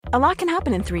A lot can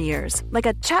happen in 3 years, like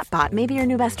a chatbot may be your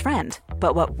new best friend.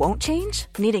 But what won't change?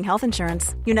 Needing health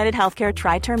insurance. United Healthcare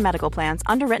Tri-Term Medical Plans,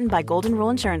 underwritten by Golden Rule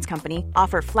Insurance Company,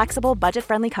 offer flexible,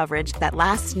 budget-friendly coverage that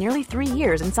lasts nearly 3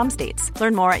 years in some states.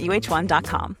 Learn more at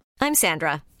uh1.com. I'm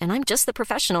Sandra, and I'm just the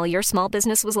professional your small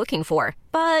business was looking for.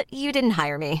 But you didn't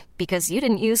hire me because you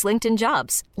didn't use LinkedIn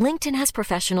Jobs. LinkedIn has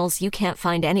professionals you can't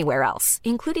find anywhere else,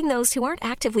 including those who aren't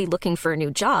actively looking for a new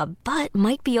job, but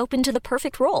might be open to the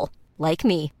perfect role, like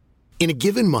me. In a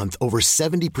given month, over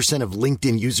 70% of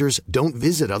LinkedIn users don't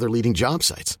visit other leading job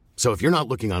sites. So if you're not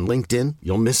looking on LinkedIn,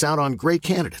 you'll miss out on great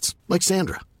candidates like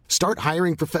Sandra. Start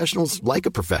hiring professionals like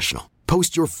a professional.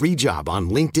 Post your free job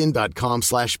on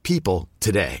linkedin.com/people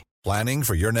today. Planning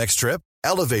for your next trip?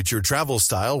 Elevate your travel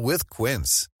style with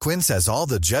Quince. Quince has all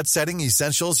the jet-setting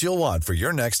essentials you'll want for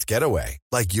your next getaway,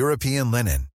 like European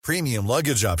linen, premium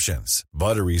luggage options,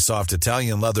 buttery soft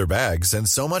Italian leather bags, and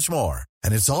so much more.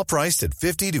 And it's all priced at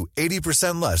 50 to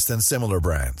 80% less than similar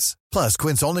brands. Plus,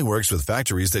 Quince only works with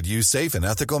factories that use safe and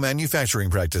ethical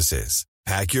manufacturing practices.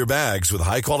 Pack your bags with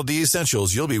high-quality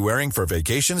essentials you'll be wearing for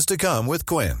vacations to come with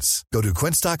Quince. Go to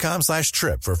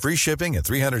quince.com/trip for free shipping and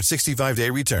 365-day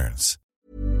returns.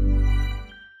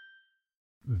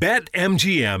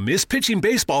 BetMGM is pitching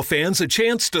baseball fans a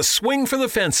chance to swing for the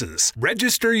fences.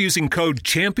 Register using code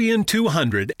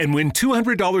CHAMPION200 and win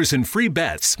 $200 in free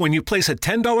bets when you place a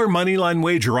 $10 moneyline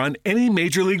wager on any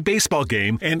Major League Baseball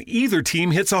game and either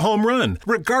team hits a home run,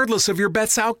 regardless of your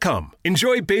bet's outcome.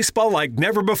 Enjoy baseball like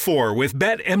never before with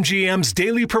BetMGM's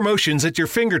daily promotions at your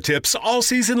fingertips all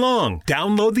season long.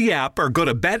 Download the app or go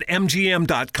to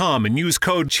BetMGM.com and use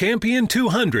code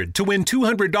CHAMPION200 to win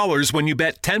 $200 when you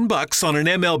bet $10 on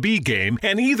an MLB game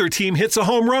and either team hits a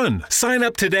home run. Sign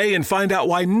up today and find out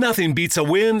why nothing beats a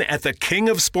win at the King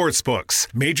of Sportsbooks.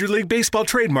 Major League Baseball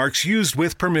trademarks used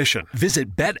with permission.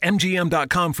 Visit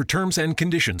BetMGM.com for terms and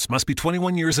conditions. Must be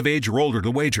 21 years of age or older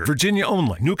to wager. Virginia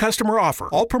only. New customer offer.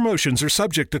 All promotions are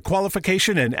subject to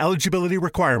qualification and eligibility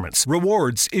requirements.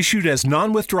 Rewards issued as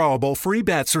non-withdrawable free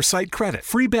bets or site credit.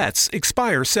 Free bets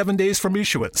expire 7 days from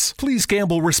issuance. Please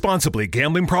gamble responsibly.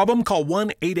 Gambling problem? Call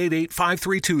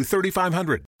 1-888-532-3500.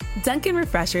 Dunkin'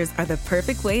 Refreshers are the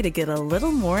perfect way to get a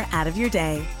little more out of your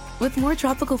day. With more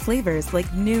tropical flavors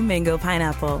like new mango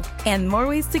pineapple and more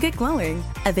ways to get glowing.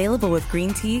 Available with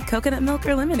green tea, coconut milk,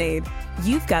 or lemonade.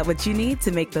 You've got what you need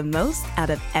to make the most out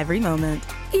of every moment,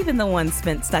 even the ones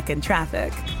spent stuck in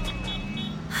traffic.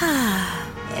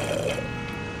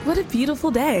 What a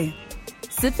beautiful day.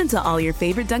 Sip into all your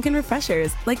favorite Dunkin'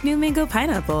 Refreshers like new mango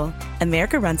pineapple.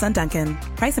 America runs on Dunkin'.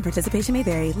 Price and participation may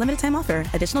vary. Limited time offer.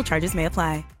 Additional charges may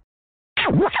apply.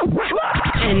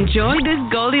 Enjoy this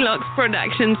Goldilocks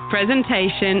Productions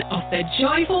presentation of the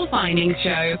Joyful Finding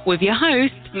Show with your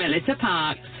host, Melissa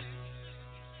Parks.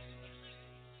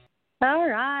 All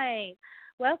right.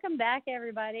 Welcome back,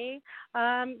 everybody.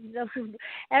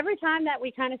 Every time that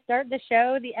we kind of start the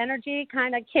show, the energy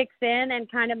kind of kicks in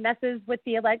and kind of messes with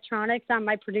the electronics on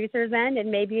my producer's end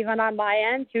and maybe even on my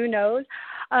end. Who knows?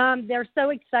 They're so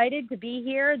excited to be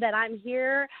here that I'm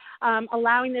here,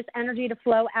 allowing this energy to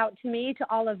flow out to me, to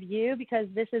all of you, because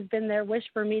this has been their wish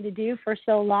for me to do for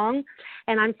so long.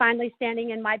 And I'm finally standing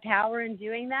in my power and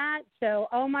doing that. So,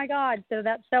 oh, my God. So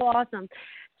that's so awesome.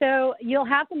 So you'll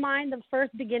have to mind the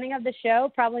first beginning of the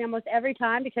show probably almost every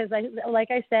time because,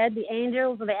 like I said, the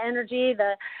angels, the energy,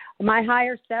 my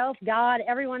higher self, God,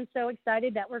 everyone's so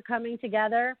excited that we're coming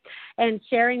together and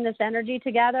sharing this energy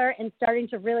together and starting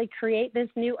to really create this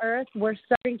new earth. We're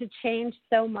starting to change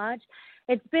so much.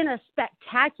 It's been a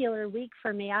spectacular week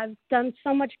for me. I've done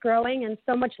so much growing and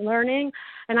so much learning,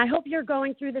 and I hope you're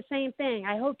going through the same thing.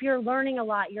 I hope you're learning a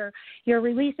lot. You're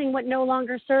releasing what no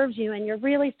longer serves you, and you're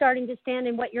really starting to stand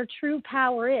in what your true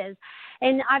power is.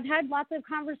 And I've had lots of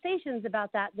conversations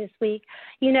about that this week,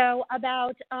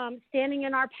 about standing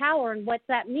in our power and what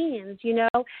that means.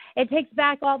 It takes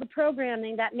back all the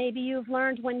programming that maybe you've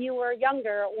learned when you were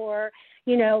younger or,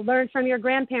 learned from your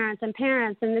grandparents and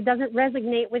parents, and it doesn't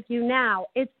resonate with you now.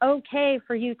 It's okay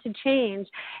for you to change.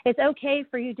 It's okay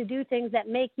for you to do things that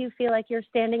make you feel like you're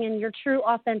standing in your true,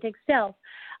 authentic self.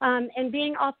 And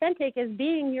being authentic is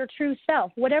being your true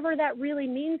self, whatever that really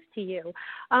means to you.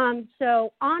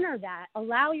 So honor that.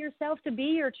 Allow yourself to be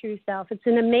your true self. It's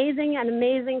an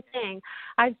amazing thing.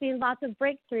 I've seen lots of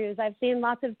breakthroughs. I've seen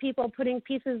lots of people putting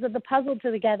pieces of the puzzle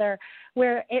together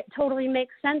where it totally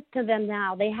makes sense to them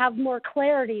now. They have more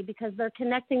clarity because they're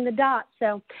connecting the dots.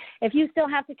 So if you still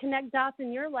have to connect dots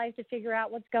in your life to figure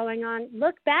out what's going on,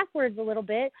 look backwards a little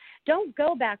bit. Don't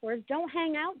go backwards. Don't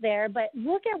hang out there, but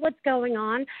look at what's going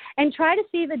on. and try to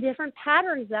see the different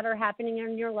patterns that are happening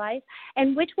in your life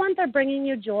and which ones are bringing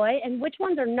you joy and which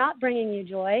ones are not bringing you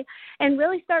joy, and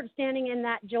really start standing in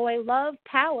that joy, love,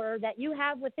 power that you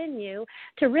have within you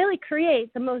to really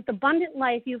create the most abundant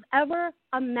life you've ever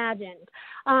imagined.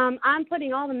 I'm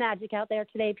putting all the magic out there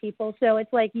today, people. So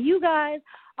it's like you guys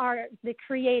are the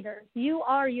creators.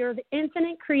 You're the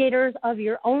infinite creators of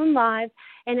your own lives,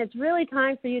 and it's really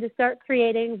time for you to start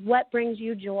creating what brings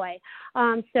you joy.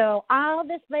 So all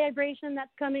this vibration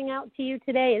that's coming out to you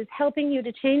today is helping you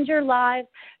to change your lives,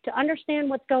 to understand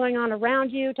what's going on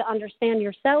around you, to understand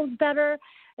yourselves better.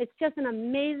 It's just an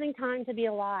amazing time to be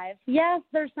alive. Yes,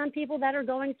 there's some people that are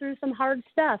going through some hard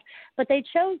stuff, but they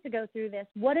chose to go through this.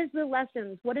 What is the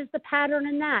lessons? What is the pattern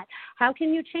in that? How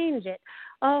can you change it?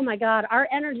 Oh, my God, our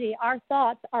energy, our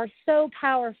thoughts are so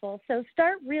powerful. So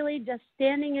start really just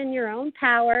standing in your own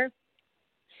power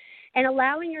and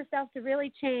allowing yourself to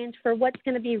really change for what's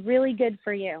going to be really good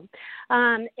for you.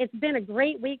 It's been a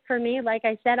great week for me. Like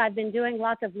I said, I've been doing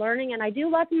lots of learning, and I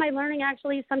do lots of my learning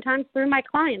actually sometimes through my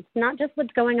clients, not just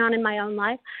what's going on in my own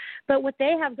life, but what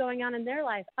they have going on in their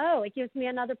life. Oh, it gives me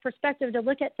another perspective to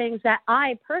look at things that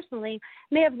I personally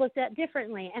may have looked at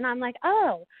differently. And I'm like,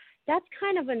 oh, that's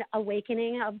kind of an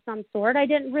awakening of some sort. I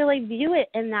didn't really view it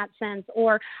in that sense,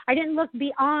 or I didn't look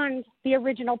beyond the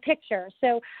original picture.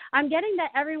 So I'm getting that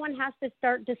everyone has to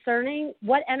start discerning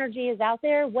what energy is out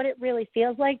there, what it really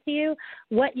feels like to you,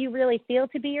 what you really feel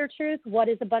to be your truth, what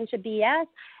is a bunch of BS,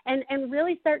 and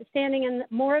really start standing in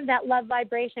more of that love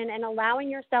vibration and allowing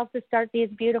yourself to start these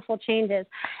beautiful changes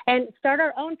and start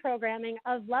our own programming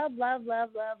of love, love, love,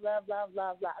 love, love, love,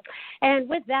 love, love. And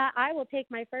with that, I will take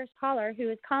my first caller,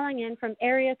 who is calling in from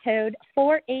area code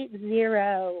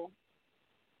 480.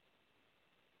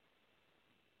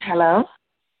 Hello.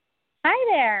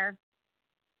 Hi there.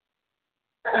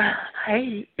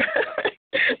 Hi.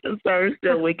 I'm sorry, I'm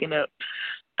still waking up.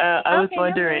 I was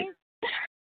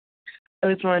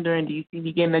wondering, do you see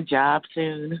me getting a job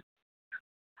soon?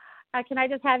 Can I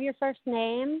just have your first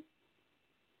name?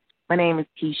 My name is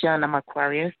Keisha, and I'm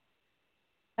Aquarius.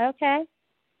 Okay.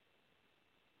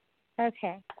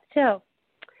 So,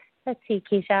 let's see,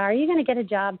 Keisha, are you going to get a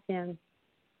job soon?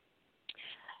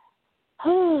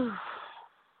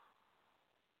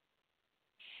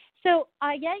 So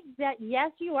I get that,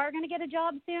 yes, you are going to get a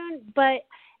job soon, but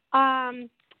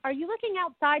are you looking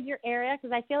outside your area?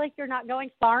 Because I feel like you're not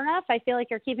going far enough. I feel like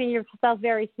you're keeping yourself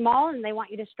very small, and they want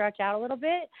you to stretch out a little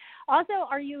bit. Also,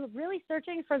 are you really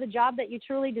searching for the job that you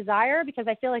truly desire? Because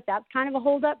I feel like that's kind of a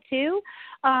holdup too.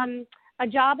 A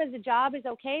job is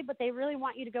okay, but they really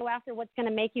want you to go after what's going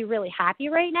to make you really happy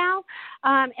right now.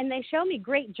 And they show me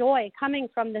great joy coming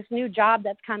from this new job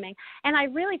that's coming. And I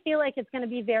really feel like it's going to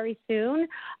be very soon.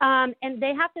 And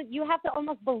you have to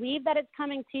almost believe that it's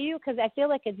coming to you, because I feel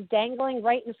like it's dangling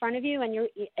right in front of you, and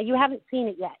you haven't seen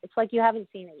it yet. It's like you haven't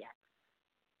seen it yet.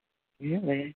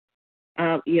 Really?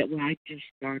 Yeah, well, I just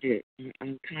started.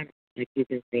 I'm kind of like you've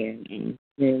been saying,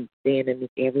 staying in this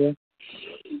area.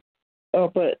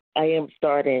 But I am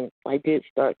starting. I did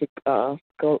start to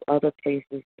go other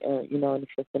places, in the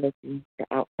vicinity,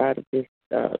 outside of this,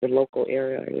 the local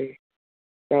area.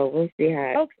 So we'll see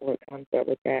what comes up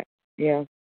with that. Yeah.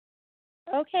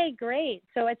 Okay, great.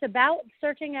 So it's about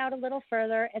searching out a little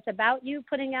further. It's about you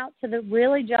putting out to the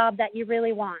really job that you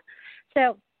really want.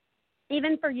 So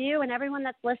even for you and everyone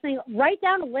that's listening, write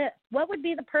down a list. What would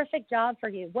be the perfect job for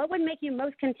you? What would make you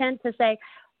most content to say,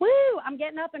 woo, I'm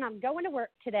getting up and I'm going to work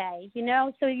today,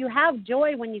 so you have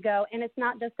joy when you go, and it's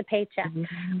not just a paycheck.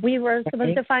 Mm-hmm. We were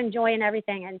supposed to find joy in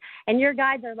everything, and your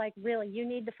guides are like, really, you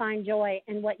need to find joy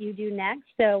in what you do next,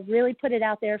 so really put it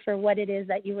out there for what it is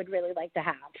that you would really like to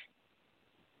have.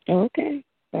 Okay,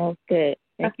 sounds good.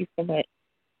 Thank you so much.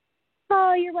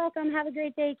 Oh, you're welcome. Have a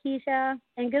great day, Keisha,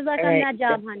 and good luck on that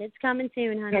job hunt. It's coming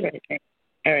soon, honey.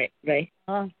 All right, bye.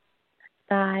 Oh,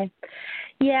 bye.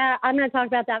 Yeah, I'm going to talk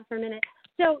about that for a minute.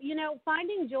 So,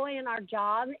 finding joy in our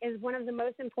job is one of the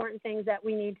most important things that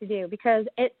we need to do, because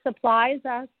it supplies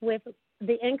us with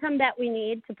the income that we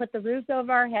need to put the roofs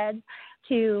over our heads,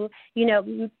 to,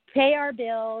 pay our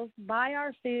bills, buy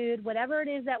our food, whatever it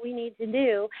is that we need to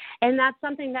do. And that's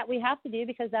something that we have to do,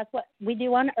 because that's what we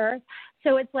do on earth.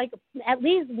 So it's like, at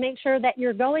least make sure that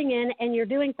you're going in and you're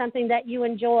doing something that you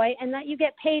enjoy and that you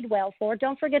get paid well for.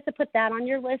 Don't forget to put that on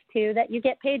your list too, that you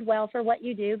get paid well for what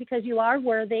you do, because you are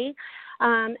worthy.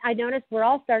 I noticed we're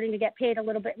all starting to get paid a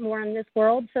little bit more in this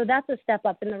world, so that's a step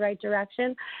up in the right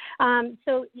direction.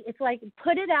 So it's like,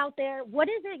 put it out there. What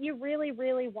is it you really,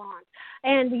 really want?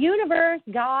 And the universe,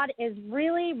 God, is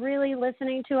really, really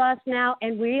listening to us now,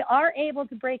 and we are able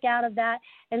to break out of that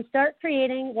and start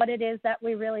creating what it is that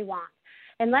we really want.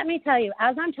 And let me tell you,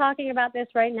 as I'm talking about this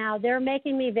right now, they're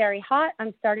making me very hot.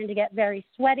 I'm starting to get very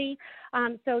sweaty.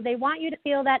 So they want you to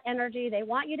feel that energy. They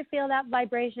want you to feel that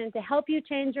vibration to help you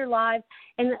change your lives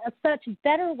in such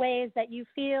better ways that you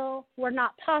feel were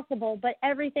not possible, but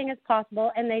everything is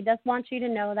possible, and they just want you to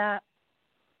know that.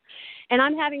 And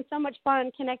I'm having so much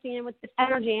fun connecting in with this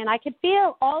energy. And I could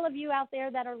feel all of you out there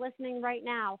that are listening right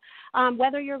now.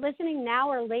 Whether you're listening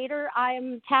now or later, I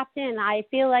am tapped in. I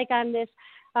feel like I'm this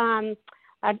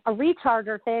a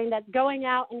recharger thing that's going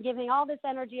out and giving all this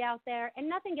energy out there, and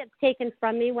nothing gets taken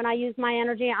from me when I use my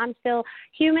energy. I'm still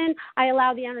human. I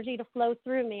allow the energy to flow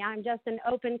through me. I'm just an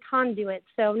open conduit,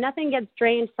 so nothing gets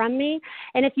drained from me.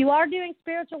 And if you are doing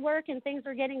spiritual work and things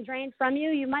are getting drained from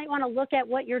you, you might want to look at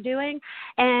what you're doing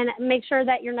and make sure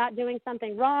that you're not doing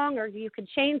something wrong, or you could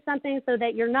change something so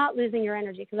that you're not losing your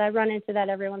energy, because I run into that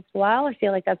every once in a while. I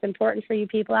feel like that's important for you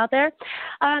people out there.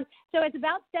 So it's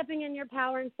about stepping in your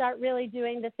power and start really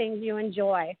doing the things you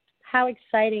enjoy. How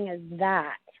exciting is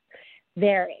that?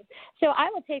 Very. So I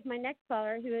will take my next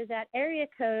caller, who is at area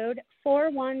code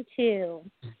 412.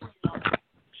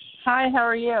 Hi, how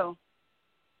are you?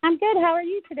 I'm good. How are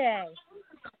you today?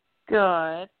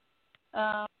 Good.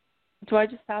 Do I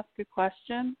just ask a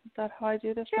question? Is that how I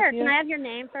do this? Sure. With you? Can I have your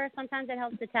name first? Sometimes it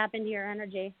helps to tap into your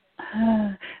energy.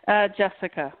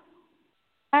 Jessica.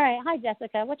 All right. Hi,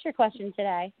 Jessica. What's your question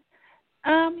today?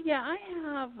 I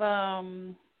have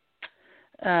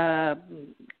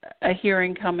a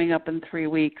hearing coming up in 3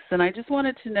 weeks, and I just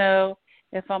wanted to know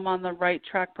if I'm on the right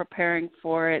track preparing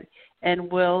for it,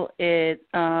 and will it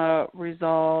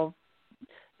resolve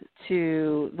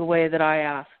to the way that I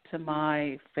asked, to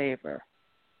my favor?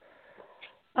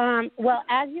 Well,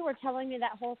 as you were telling me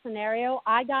that whole scenario,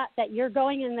 I got that you're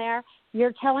going in there,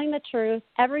 you're telling the truth,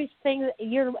 I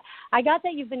got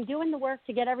that you've been doing the work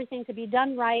to get everything to be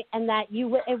done right, and that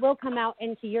it will come out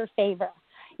into your favor.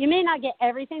 You may not get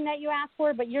everything that you ask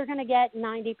for, but you're going to get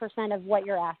 90% of what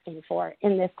you're asking for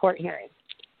in this court hearing.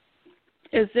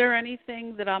 Is there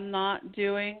anything that I'm not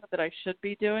doing that I should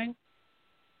be doing?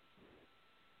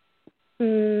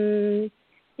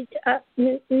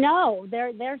 No,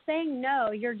 they're saying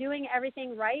no. You're doing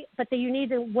everything right, but you need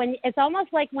to. It's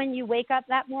almost like when you wake up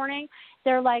that morning,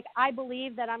 they're like, I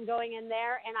believe that I'm going in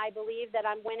there, and I believe that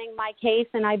I'm winning my case,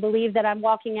 and I believe that I'm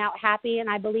walking out happy, and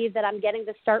I believe that I'm getting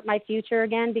to start my future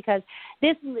again, because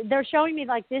they're showing me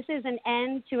like this is an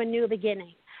end to a new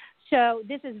beginning. So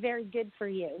this is very good for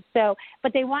you.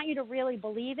 But they want you to really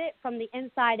believe it from the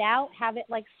inside out, have it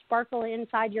like sparkle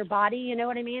inside your body. You know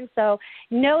what I mean? So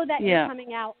know that you're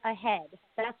coming out ahead.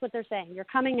 That's what they're saying. You're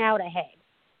coming out ahead.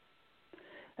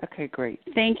 Okay, great.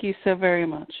 Thank you so very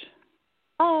much.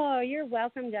 Oh, you're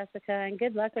welcome, Jessica, and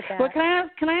good luck with that. Well,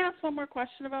 can I ask one more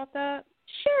question about that?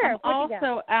 Sure. I'm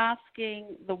also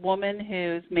asking the woman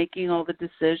who's making all the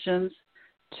decisions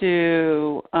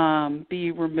to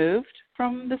be removed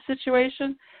from the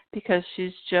situation, because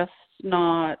she's just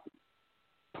not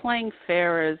playing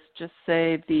fair, is just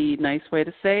say the nice way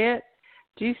to say it.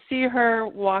 Do you see her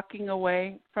walking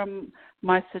away from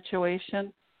my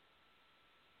situation?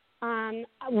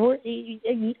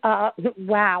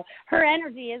 Wow. Her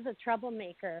energy is a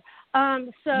troublemaker.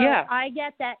 I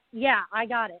get that. Yeah, I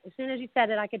got it. As soon as you said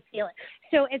it, I could feel it.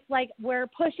 So it's like we're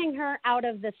pushing her out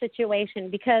of the situation,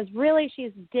 because really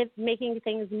she's making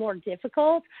things more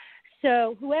difficult.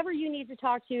 So whoever you need to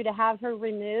talk to have her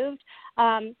removed,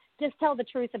 just tell the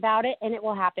truth about it, and it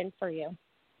will happen for you.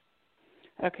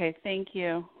 Okay, thank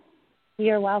you.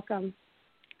 You're welcome.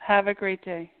 Have a great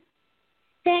day.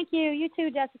 Thank you. You too,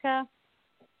 Jessica.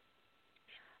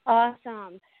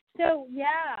 Awesome.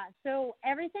 So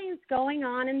everything's going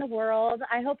on in the world.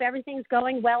 I hope everything's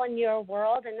going well in your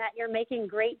world, and that you're making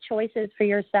great choices for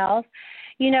yourself.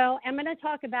 You know, I'm going to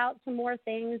talk about some more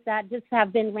things that just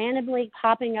have been randomly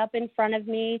popping up in front of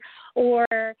me, or,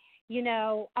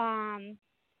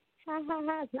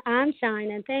 I'm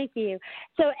shining. Thank you.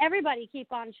 So everybody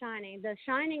keep on shining. The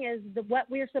shining is what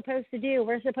we're supposed to do.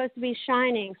 We're supposed to be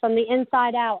shining from the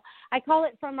inside out. I call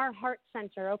it from our heart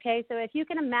center, okay? So if you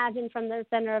can imagine from the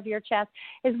center of your chest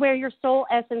is where your soul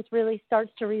essence really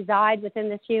starts to reside within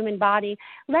this human body.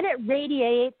 Let it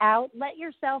radiate out. Let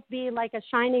yourself be like a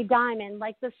shiny diamond,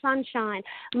 like the sunshine.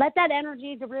 Let that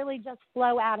energy to really just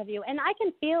flow out of you. And I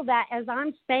can feel that as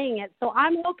I'm saying it. So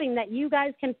I'm hoping that you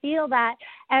guys can feel that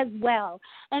as well.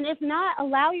 And if not,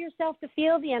 allow yourself to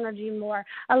feel the energy more.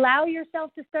 Allow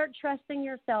yourself to start trusting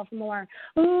yourself more.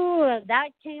 Ooh, that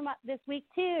came up this week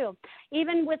too.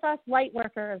 Even with us light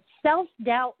workers,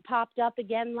 self-doubt popped up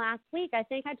again last week. I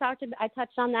think I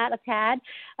touched on that a tad.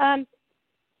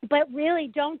 But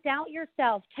really, don't doubt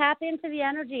yourself. Tap into the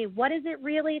energy. What does it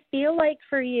really feel like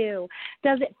for you?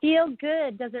 Does it feel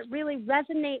good? Does it really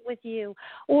resonate with you?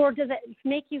 Or does it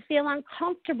make you feel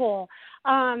uncomfortable?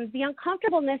 The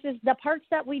uncomfortableness is the parts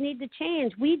that we need to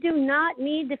change. We do not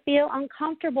need to feel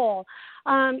uncomfortable.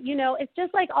 It's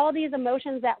just like all these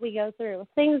emotions that we go through,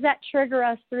 things that trigger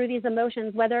us through these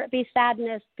emotions, whether it be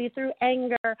sadness, be through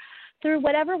anger, through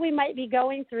whatever we might be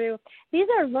going through. These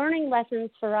are learning lessons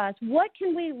for us. What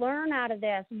can we learn out of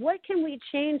this? What can we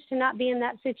change to not be in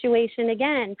that situation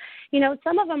again?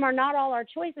 Some of them are not all our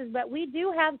choices, but we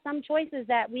do have some choices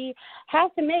that we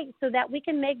have to make so that we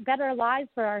can make better lives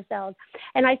for ourselves.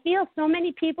 And I feel so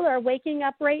many people are waking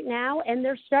up right now, and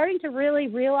they're starting to really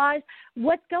realize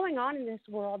what's going on in this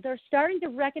world. They're starting to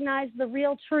recognize the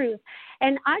real truth.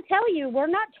 And I tell you, we're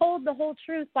not told the whole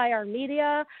truth by our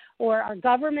media or our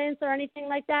governments or anything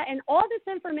like that. And all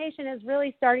this information is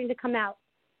really starting to come out.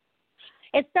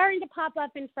 It's starting to pop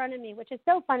up in front of me, which is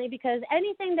so funny because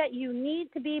anything that you need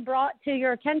to be brought to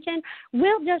your attention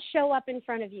will just show up in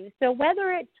front of you. So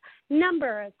whether it's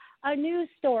numbers, a news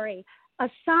story, a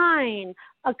sign,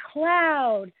 a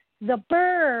cloud, the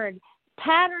bird,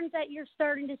 patterns that you're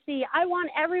starting to see, I want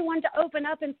everyone to open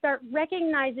up and start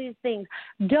recognizing these things.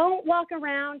 Don't walk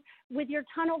around with your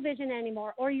tunnel vision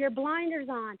anymore or your blinders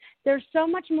on. There's so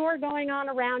much more going on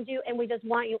around you, and we just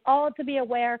want you all to be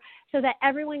aware so that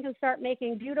everyone can start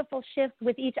making beautiful shifts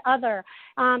with each other,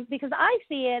 because I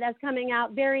see it as coming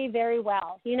out very, very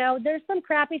well. There's some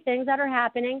crappy things that are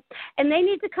happening, and they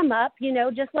need to come up,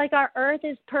 just like our earth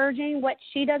is purging what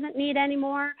she doesn't need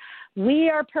anymore. We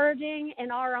are purging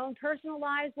in our own personal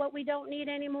lives what we don't need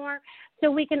anymore, so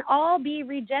we can all be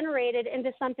regenerated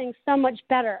into something so much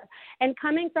better. And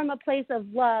coming from a place of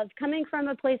love, coming from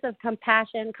a place of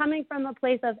compassion, coming from a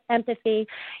place of empathy,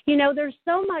 there's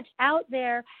so much out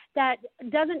there that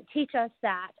doesn't teach us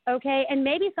that, okay? And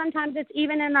maybe sometimes it's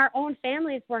even in our own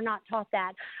families we're not taught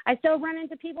that. I still run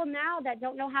into people now that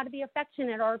don't know how to be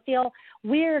affectionate or feel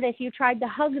weird if you tried to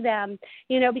hug them,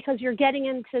 because you're getting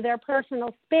into their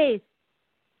personal space.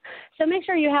 So make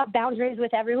sure you have boundaries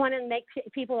with everyone and make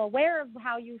people aware of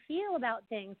how you feel about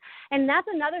things. And that's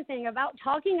another thing about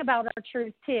talking about our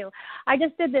truth, too. I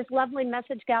just did this lovely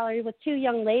message gallery with 2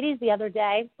 young ladies the other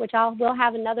day, which we'll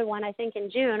have another one, I think, in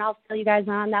June. I'll tell you guys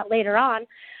on that later on.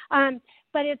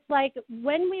 But it's like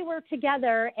when we were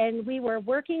together and we were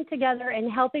working together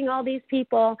and helping all these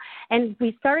people, and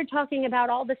we started talking about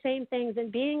all the same things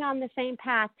and being on the same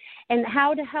path and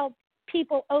how to help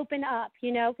people open up,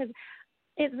 because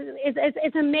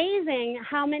it's amazing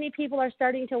how many people are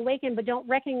starting to awaken but don't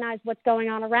recognize what's going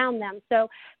on around them. So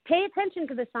pay attention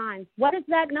to the signs. What does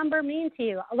that number mean to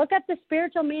you? Look at the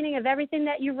spiritual meaning of everything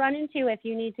that you run into if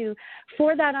you need to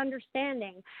for that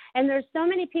understanding. And there's so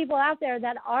many people out there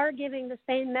that are giving the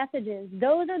same messages.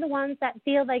 Those are the ones that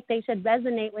feel like they should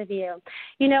resonate with you.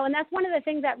 And that's one of the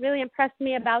things that really impressed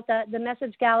me about the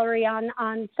message gallery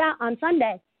on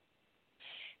Sunday.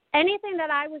 Anything that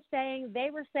I was saying, they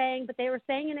were saying, but they were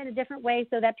saying it in a different way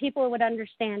so that people would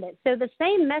understand it. So the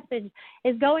same message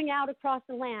is going out across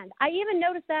the land. I even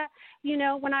noticed that,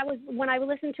 when I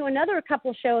listened to another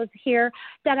couple shows here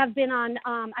that have been on,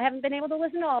 I haven't been able to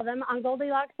listen to all of them on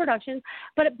Goldilocks Productions,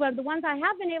 but the ones I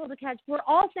have been able to catch, we're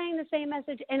all saying the same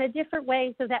message in a different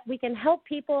way so that we can help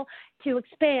people to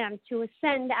expand, to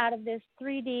ascend out of this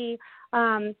 3D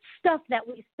stuff that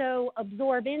we so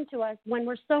absorb into us when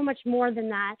we're so much more than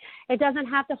that. It doesn't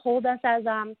have to hold us as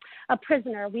a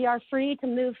prisoner. We are free to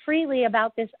move freely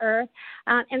about this earth,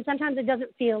 and sometimes it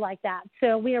doesn't feel like that.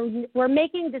 So we're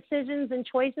making decisions and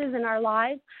choices in our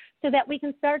lives so that we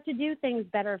can start to do things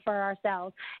better for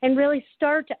ourselves and really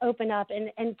start to open up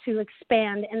and to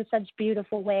expand in such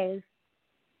beautiful ways.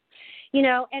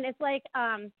 And it's like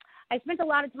I spent a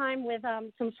lot of time with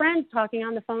some friends talking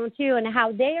on the phone, too, and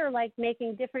how they are,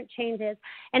 making different changes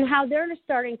and how they're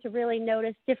starting to really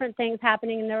notice different things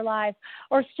happening in their lives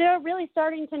or still really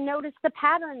starting to notice the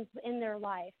patterns in their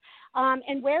life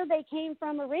and where they came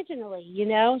from originally,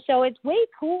 So it's way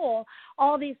cool,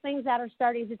 all these things that are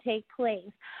starting to take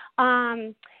place.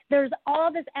 There's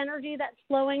all this energy that's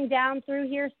flowing down through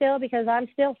here still because I'm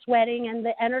still sweating and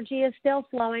the energy is still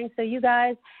flowing. So you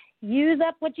guys, use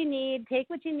up what you need, take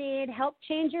what you need, help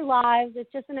change your lives.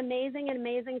 It's just an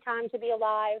amazing time to be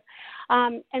alive.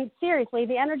 And seriously,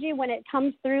 the energy when it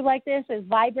comes through like this is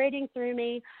vibrating through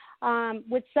me.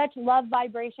 with such love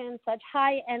vibration, such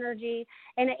high energy,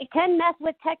 and it can mess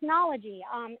with technology.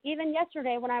 Even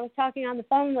yesterday when I was talking on the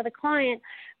phone with a client,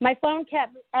 my phone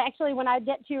kept, actually when I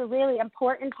get to a really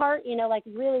important part, like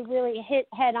really, really hit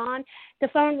head on, the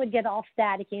phone would get all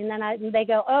staticky, and then they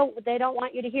go, oh, they don't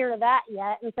want you to hear that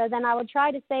yet, and so then I would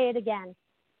try to say it again.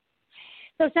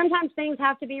 So sometimes things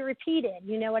have to be repeated,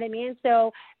 you know what I mean?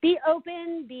 So be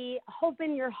open, be hope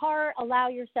in your heart, allow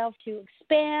yourself to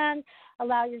expand,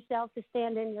 allow yourself to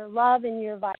stand in your love and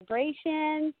your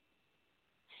vibration.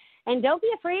 And don't be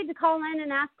afraid to call in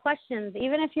and ask questions.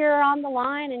 Even if you're on the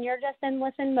line and you're just in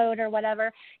listen mode or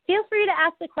whatever, feel free to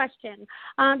ask the question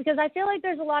because I feel like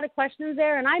there's a lot of questions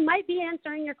there, and I might be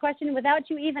answering your question without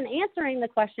you even answering the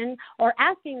question or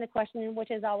asking the question, which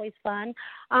is always fun.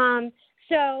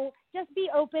 So just be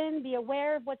open, be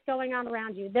aware of what's going on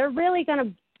around you. They're really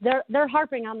they're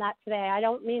harping on that today. I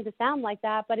don't mean to sound like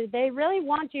that, but they really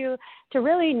want you to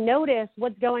really notice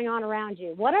what's going on around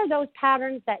you. What are those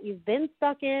patterns that you've been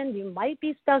stuck in, you might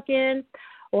be stuck in,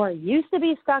 or used to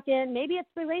be stuck in? Maybe it's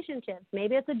relationships.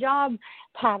 Maybe it's a job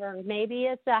pattern. Maybe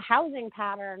it's a housing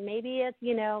pattern. Maybe it's,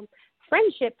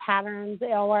 friendship patterns,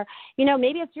 or,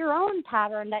 maybe it's your own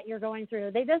pattern that you're going through.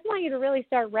 They just want you to really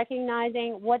start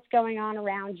recognizing what's going on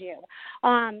around you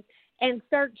and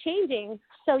start changing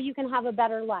so you can have a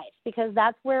better life, because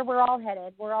that's where we're all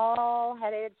headed. We're all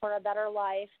headed for a better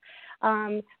life,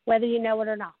 whether you know it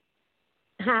or not.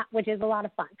 Which is a lot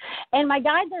of fun. And my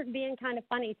guides are being kind of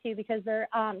funny, too, because they're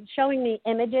showing me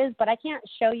images, but I can't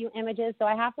show you images, so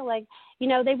I have to,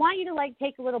 they want you to,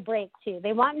 take a little break, too.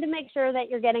 They want to make sure that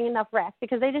you're getting enough rest,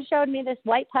 because they just showed me this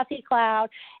white puffy cloud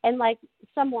and,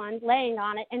 someone laying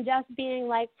on it and just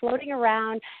being, floating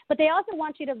around. But they also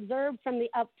want you to observe from the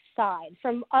upside,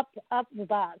 from up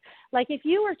above. If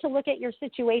you were to look at your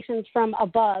situations from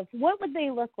above, what would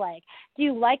they look like? Do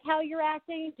you like how you're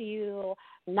acting? Do you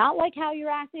not like how you're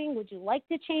acting? Would you like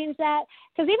to change that?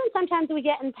 Because even sometimes we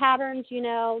get in patterns,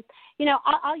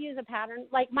 I'll use a pattern.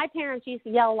 My parents used to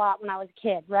yell a lot when I was a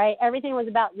kid, right? Everything was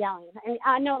about yelling. And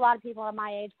I know a lot of people at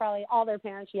my age, probably all their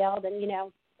parents yelled, and,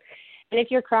 and if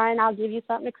you're crying, I'll give you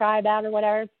something to cry about or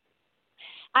whatever.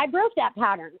 I broke that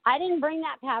pattern. I didn't bring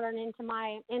that pattern into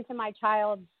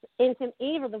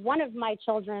either one of my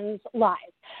children's lives.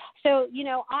 So,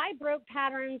 I broke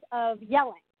patterns of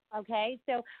yelling. Okay,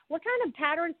 so what kind of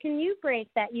patterns can you break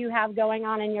that you have going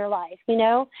on in your life?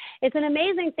 It's an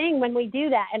amazing thing when we do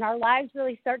that and our lives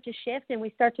really start to shift and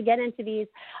we start to get into these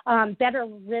better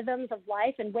rhythms of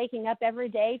life and waking up every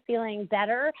day feeling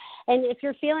better. And if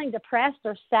you're feeling depressed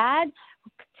or sad,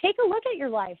 take a look at your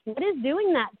life. What is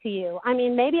doing that to you? I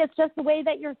mean, maybe it's just the way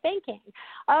that you're thinking.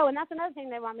 Oh, and that's another thing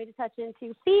they want me to touch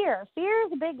into. Fear. Fear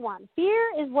is a big one.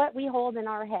 Fear is what we hold in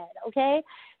our head, okay?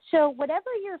 So whatever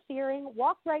you're fearing,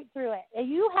 walk right through it.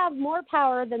 You have more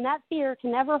power than that fear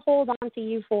can ever hold on to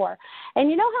you for. And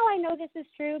you know how I know this is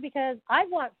true? Because I've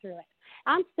walked through it.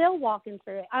 I'm still walking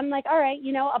through it. I'm all right,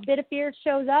 a bit of fear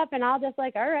shows up and I'll just all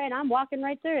right, I'm walking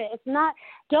right through it.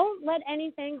 Don't let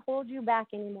anything hold you back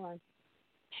anymore.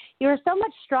 You're so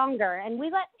much stronger, and we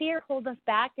let fear hold us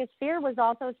back because fear was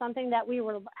also something that we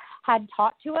had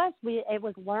taught to us. It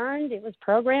was learned, it was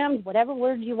programmed, whatever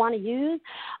word you want to use.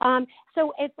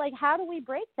 So it's how do we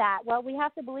break that? Well, we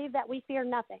have to believe that we fear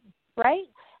nothing, right?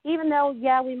 Even though,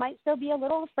 we might still be a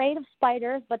little afraid of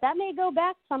spiders, but that may go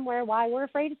back somewhere why we're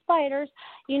afraid of spiders,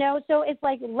 so it's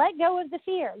let go of the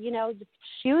fear,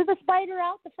 shoo the spider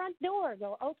out the front door,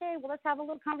 go, okay, well, let's have a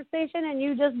little conversation, and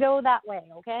you just go that way,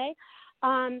 okay?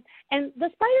 And the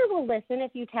spider will listen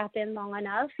if you tap in long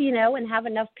enough, and have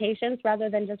enough patience rather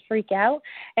than just freak out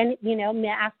and,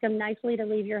 ask them nicely to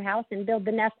leave your house and build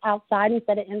the nest outside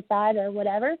instead of inside or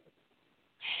whatever.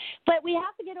 But we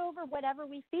have to get over whatever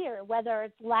we fear, whether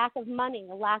it's lack of money,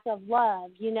 lack of love,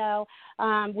 we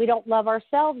don't love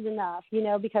ourselves enough,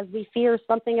 because we fear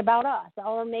something about us,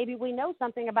 or maybe we know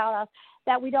something about us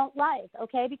that we don't like,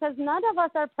 okay, because none of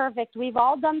us are perfect. We've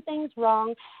all done things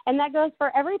wrong, and that goes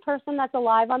for every person that's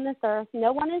alive on this earth.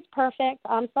 No one is perfect.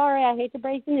 I'm sorry, I hate to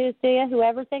break the news to you.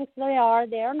 Whoever thinks they are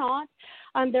not.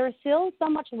 There is still so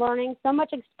much learning, so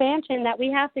much expansion that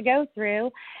we have to go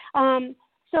through.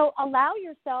 So allow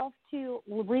yourself to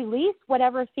release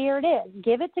whatever fear it is.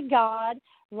 Give it to God.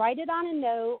 Write it on a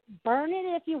note. Burn it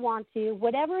if you want to.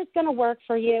 Whatever is going to work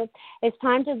for you. It's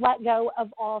time to let go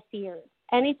of all fears.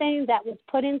 Anything that was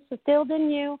instilled in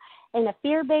you in a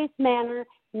fear-based manner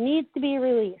needs to be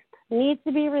released. Needs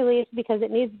to be released because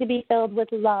it needs to be filled with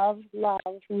love, love,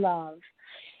 love.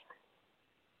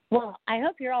 Well, I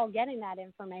hope you're all getting that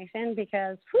information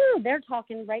because, whew, they're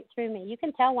talking right through me. You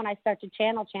can tell when I start to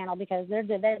channel because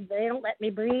they don't let me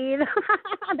breathe.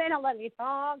 They don't let me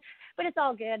talk. But it's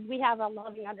all good. We have a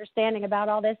loving understanding about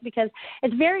all this because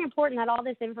it's very important that all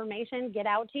this information get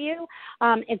out to you.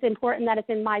 It's important that it's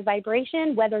in my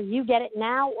vibration, whether you get it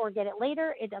now or get it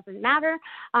later. It doesn't matter.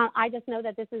 I just know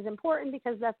that this is important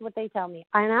because that's what they tell me.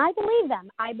 And I believe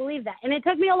them. I believe that. And it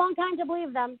took me a long time to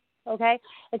believe them. Okay?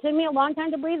 It took me a long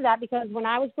time to believe that because when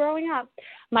I was growing up,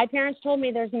 my parents told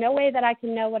me there's no way that I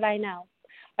can know what I know.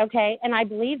 Okay? And I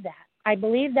believed that. I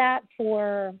believed that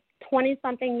for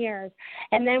 20-something years.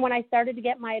 And then when I started to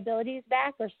get my abilities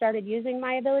back or started using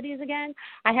my abilities again,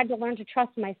 I had to learn to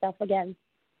trust myself again.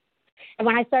 And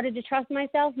when I started to trust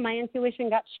myself, my intuition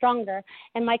got stronger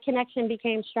and my connection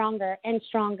became stronger and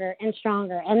stronger and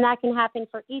stronger. And that can happen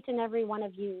for each and every one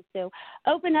of you. So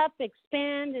open up,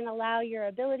 expand, and allow your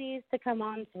abilities to come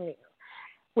on through.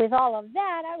 With all of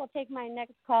that, I will take my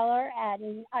next caller at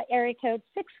area code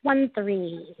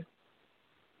 613.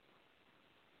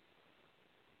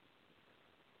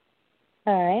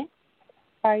 All right.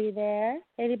 Are you there?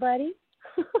 Anybody?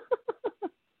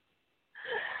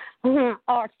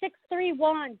 Or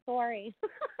 631, sorry.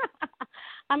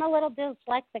 I'm a little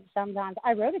dyslexic sometimes.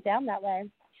 I wrote it down that way.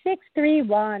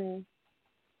 631.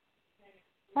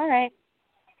 All right.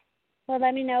 Well,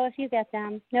 let me know if you get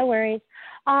them. No worries.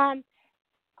 A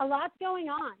lot's going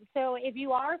on. So if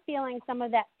you are feeling some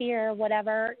of that fear or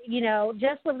whatever,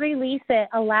 just release it.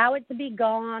 Allow it to be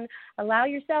gone. Allow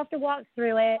yourself to walk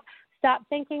through it. Stop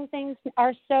thinking things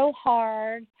are so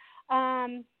hard.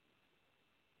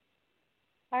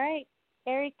 All right,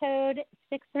 area code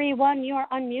 631, you are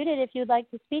unmuted if you'd like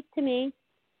to speak to me.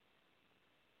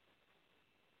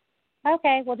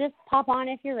 Okay, well, just pop on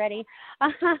if you're ready.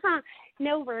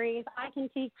 No worries. I can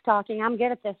keep talking. I'm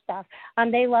good at this stuff.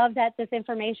 They love that this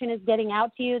information is getting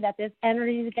out to you, that this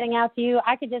energy is getting out to you.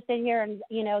 I could just sit here and,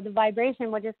 the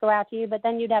vibration would just go out to you, but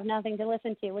then you'd have nothing to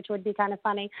listen to, which would be kind of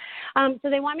funny.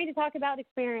 So they want me to talk about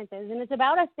experiences, and it's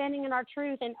about us standing in our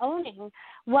truth and owning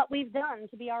what we've done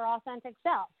to be our authentic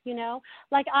self,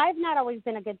 Like, I've not always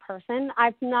been a good person.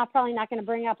 I'm probably not going to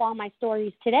bring up all my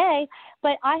stories today,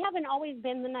 but I haven't always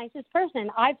been the nicest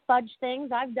person. I've fudged things.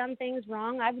 I've done things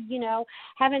wrong. I've,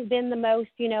 haven't been the most,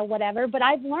 whatever. But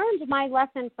I've learned my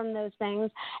lesson from those things,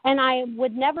 and I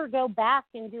would never go back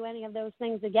and do any of those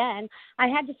things again. I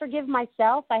had to forgive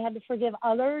myself. I had to forgive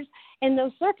others in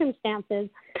those circumstances,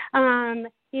 and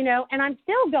I'm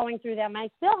still going through them. I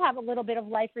still have a little bit of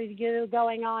life review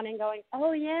going on and going,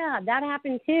 oh, yeah, that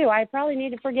happened too. I probably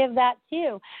need to forgive that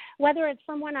too. Whether it's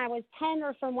from when I was 10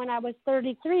 or from when I was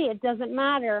 33, it doesn't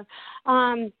matter.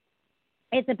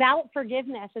 It's about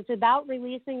forgiveness. It's about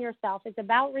releasing yourself. It's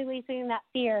about releasing that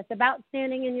fear. It's about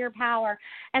standing in your power.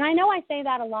 And I know I say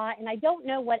that a lot, and I don't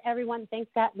know what everyone thinks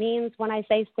that means when I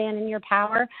say stand in your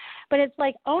power, but it's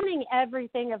like owning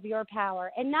everything of your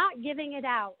power and not giving it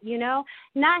out,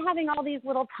 not having all these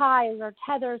little ties or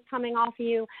tethers coming off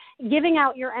you, giving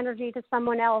out your energy to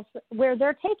someone else where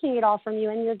they're taking it all from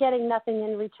you and you're getting nothing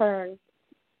in return.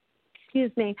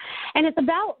 Excuse me. And it's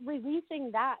about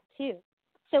releasing that too.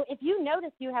 So if you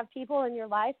notice you have people in your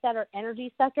life that are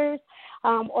energy suckers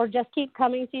or just keep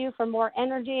coming to you for more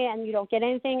energy and you don't get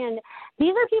anything, and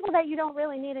these are people that you don't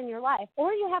really need in your life,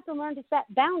 or you have to learn to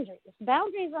set boundaries.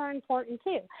 Boundaries are important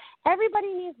too.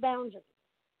 Everybody needs boundaries,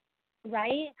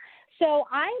 right? So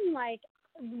I'm like,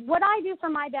 what I do for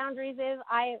my boundaries is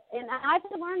I've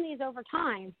learned these over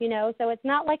time, so it's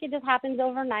not like it just happens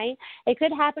overnight. It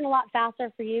could happen a lot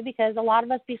faster for you because a lot of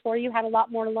us before you had a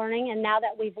lot more learning, and now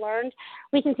that we've learned,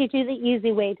 we can teach you the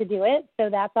easy way to do it, so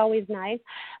that's always nice.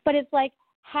 But it's like,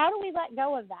 how do we let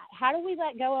go of that? How do we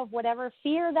let go of whatever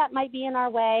fear that might be in our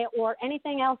way or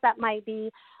anything else that might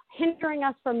be hindering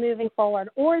us from moving forward,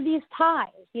 or these ties,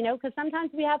 because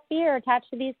sometimes we have fear attached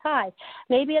to these ties.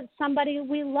 Maybe it's somebody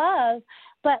we love,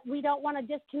 but we don't want to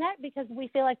disconnect because we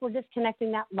feel like we're disconnecting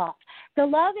that love. The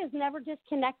love is never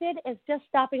disconnected. It's just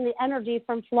stopping the energy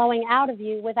from flowing out of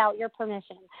you without your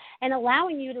permission and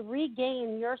allowing you to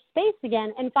regain your space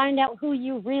again and find out who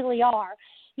you really are.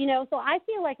 So I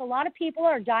feel like a lot of people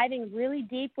are diving really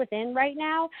deep within right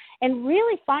now and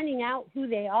really finding out who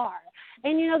they are.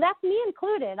 And, that's me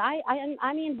included.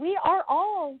 I mean, we are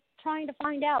all trying to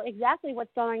find out exactly what's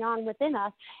going on within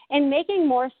us and making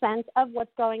more sense of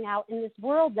what's going out in this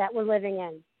world that we're living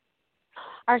in.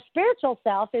 Our spiritual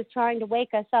self is trying to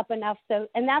wake us up enough,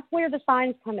 and that's where the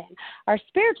signs come in. Our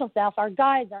spiritual self, our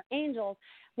guides, our angels,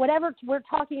 whatever we're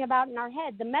talking about in our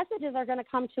head, the messages are going to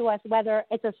come to us, whether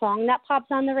it's a song that pops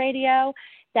on the radio,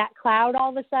 that cloud all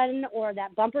of a sudden, or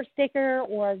that bumper sticker,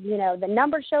 or, the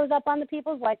number shows up on the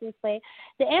people's license plate.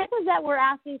 The answers that we're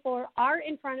asking for are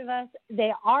in front of us.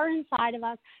 They are inside of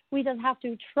us. We just have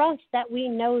to trust that we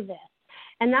know this.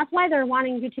 And that's why they're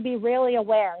wanting you to be really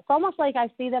aware. It's almost like I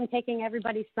see them taking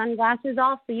everybody's sunglasses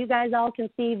off so you guys all can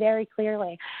see very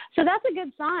clearly. So that's a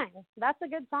good sign. That's a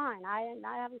good sign. I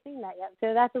haven't seen that yet.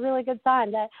 So that's a really good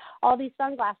sign that all these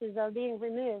sunglasses are being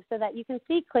removed so that you can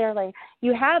see clearly.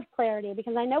 You have clarity,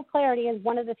 because I know clarity is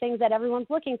one of the things that everyone's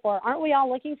looking for. Aren't we all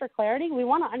looking for clarity? We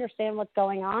want to understand what's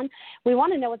going on. We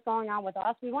want to know what's going on with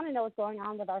us. We want to know what's going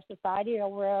on with our society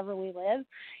or wherever we live,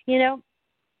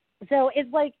 So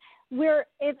it's like,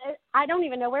 I don't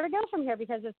even know where to go from here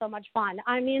because it's so much fun.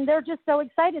 I mean, they're just so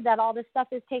excited that all this stuff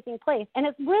is taking place. And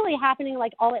it's really happening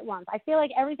like all at once. I feel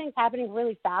like everything's happening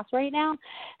really fast right now.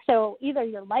 So either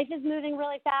your life is moving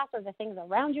really fast, or the things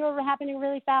around you are happening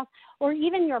really fast, or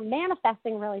even you're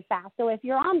manifesting really fast. So if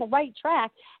you're on the right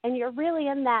track and you're really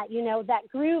in that, that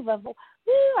groove of,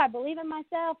 I believe in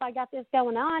myself, I got this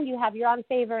going on, you have your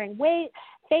unwavering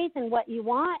faith in what you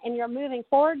want, and you're moving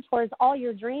forward towards all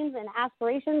your dreams and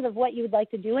aspirations of what you would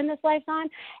like to do in this lifetime.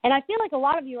 And I feel like a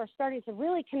lot of you are starting to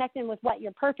really connect in with what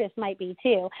your purpose might be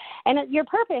too. And your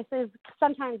purpose is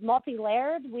sometimes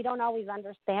multi-layered. We don't always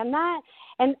understand that.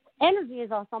 And energy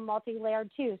is also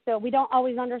multi-layered too. So we don't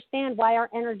always understand why our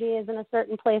energy is in a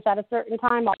certain place at a certain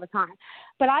time all the time.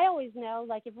 But I always know,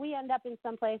 like, if we end up in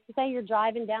some place, say you're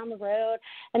driving down the road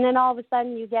and then all of a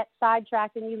sudden you get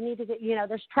sidetracked and you need to get,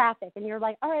 there's traffic, and you're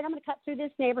like, all right, I'm going to cut through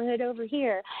this neighborhood over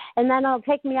here, and then it'll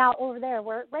take me out over there,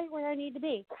 right where I need to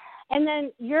be. And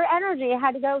then your energy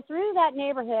had to go through that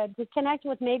neighborhood to connect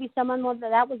with maybe someone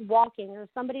that was walking, or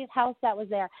somebody's house that was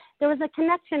there. There was a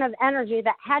connection of energy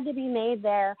that had to be made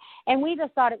there, and we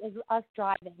just thought it was us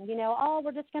driving.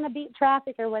 We're just going to beat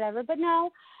traffic or whatever. But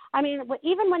no, I mean,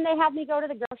 even when they have me go to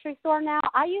the grocery store now,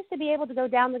 I used to be able to go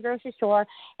down the grocery store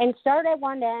and start at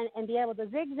one end and be able to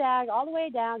zigzag all the way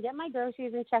down, get my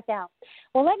groceries, and check out.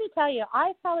 Well, let me tell you,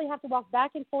 I probably have to walk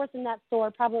back and forth in that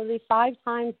store probably 5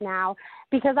 times now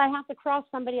because I have to cross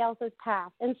somebody else's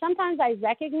path. And sometimes I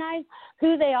recognize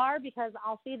who they are because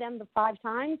I'll see them the 5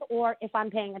 times, or if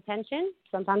I'm paying attention.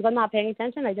 Sometimes I'm not paying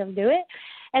attention. I just do it.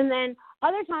 And then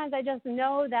other times I just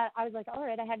know that I was like, all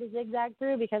right, I had to zigzag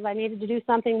through because I needed to do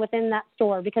something within that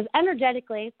store, because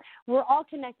energetically we're all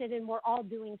connected and we're all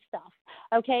doing stuff,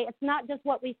 okay? It's not just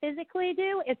what we physically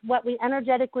do, it's what we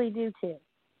energetically do too.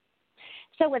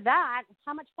 So with that,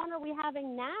 how much fun are we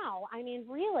having now? I mean,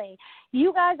 really,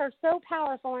 you guys are so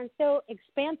powerful and so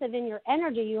expansive in your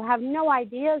energy. You have no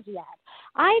ideas yet.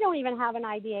 I don't even have an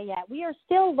idea yet. We are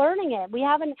still learning it. We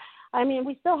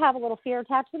still have a little fear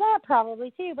attached to that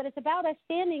probably too, but it's about us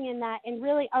standing in that and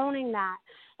really owning that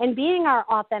and being our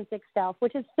authentic self,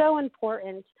 which is so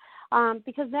important.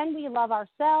 Because then we love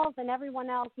ourselves and everyone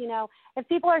else. If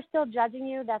people are still judging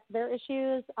you, that's their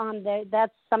issues.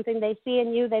 That's something they see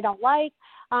in you they don't like.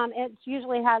 It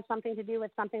usually has something to do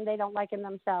with something they don't like in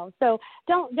themselves. So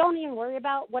don't even worry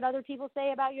about what other people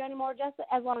say about you anymore. Just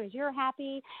as long as you're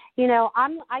happy.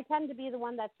 I tend to be the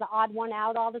one that's the odd one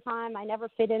out all the time. I never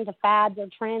fit into fads or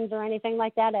trends or anything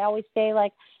like that. I always say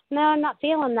like, no, I'm not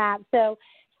feeling that. So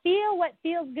feel what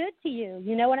feels good to you.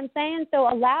 You know what I'm saying?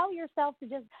 So allow yourself to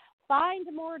just find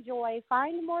more joy,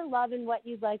 find more love in what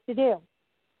you'd like to do.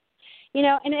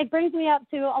 And it brings me up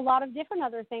to a lot of different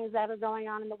other things that are going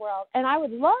on in the world. And I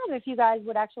would love if you guys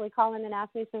would actually call in and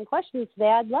ask me some questions today.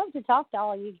 I'd love to talk to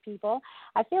all you people.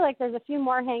 I feel like there's a few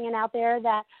more hanging out there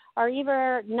that are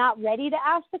either not ready to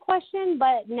ask the question,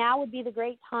 but now would be the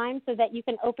great time so that you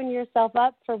can open yourself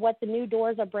up for what the new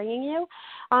doors are bringing you.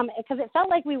 Because it felt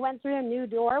like we went through a new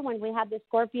door when we had the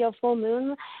Scorpio full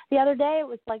moon the other day. It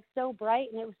was like so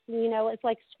bright, and it was, it's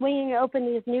like swinging open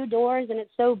these new doors, and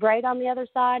it's so bright on the other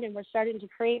side, and we're starting to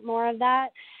create more of that.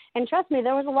 And trust me,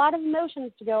 there was a lot of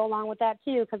emotions to go along with that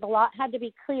too, because a lot had to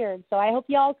be cleared. So I hope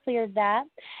you all cleared that.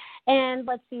 And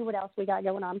let's see what else we got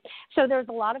going on. So there's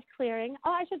a lot of clearing.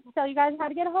 Oh, I should tell you guys how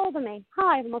to get a hold of me.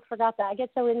 I almost forgot that. I get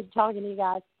so into talking to you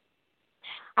guys.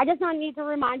 I just need to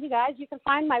remind you guys, you can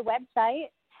find my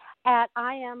website at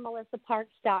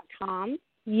IamMelissaParks.com.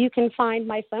 You can find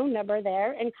my phone number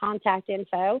there and contact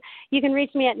info. You can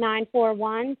reach me at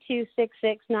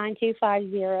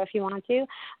 941-266-9250 if you want to.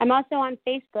 I'm also on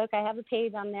Facebook. I have a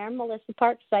page on there, Melissa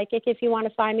Parks Psychic, if you want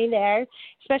to find me there,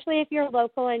 especially if you're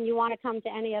local and you want to come to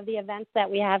any of the events that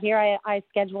we have here. I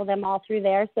schedule them all through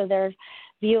there, so they're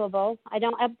viewable. I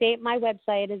don't update my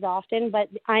website as often, but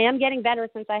I am getting better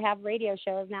since I have radio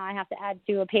shows now. I have to add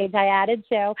to a page I added,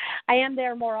 so I am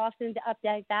there more often to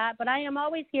update that. But I am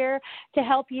always here to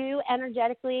help you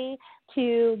energetically,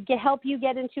 to help you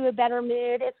get into a better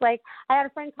mood. It's like I had a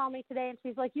friend call me today, and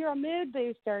she's like, "You're a mood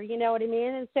booster," you know what I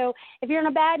mean? And so if you're in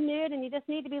a bad mood and you just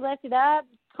need to be lifted up,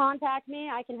 contact me.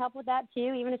 I can help with that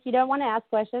too, even if you don't want to ask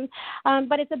questions.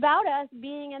 But it's about us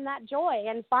being in that joy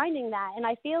and finding that. And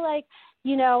I feel like,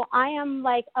 you know, I am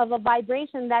like of a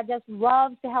vibration that just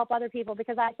loves to help other people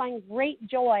because I find great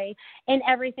joy in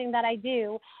everything that I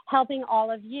do, helping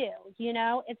all of you. You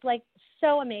know, it's like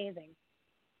so amazing.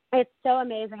 It's so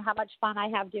amazing how much fun I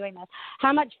have doing this,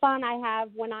 how much fun I have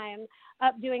when I'm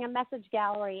up doing a message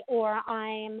gallery or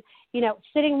I'm, you know,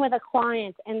 sitting with a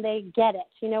client and they get it.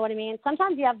 You know what I mean?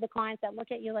 Sometimes you have the clients that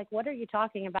look at you like, what are you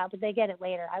talking about? But they get it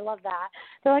later. I love that.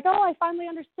 They're like, oh, I finally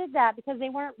understood that because they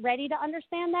weren't ready to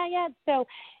understand that yet. So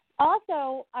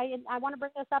also, I want to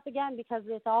bring this up again because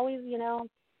it's always, you know,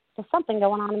 there's something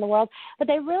going on in the world, but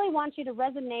they really want you to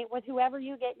resonate with whoever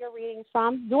you get your readings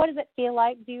from. What does it feel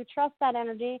like? Do you trust that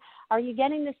energy? Are you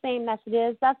getting the same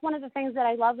messages? That's one of the things that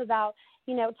I love about,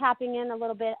 you know, tapping in a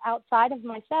little bit outside of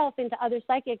myself into other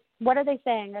psychics. What are they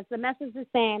saying? Is the message the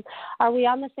same? Are we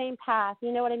on the same path?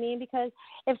 You know what I mean? Because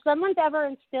if someone's ever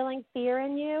instilling fear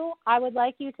in you, I would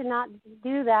like you to not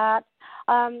do that.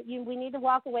 We need to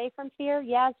walk away from fear.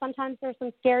 Yeah, sometimes there's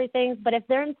some scary things, but if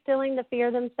they're instilling the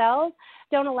fear themselves,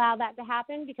 don't allow that to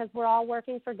happen because we're all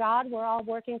working for God, we're all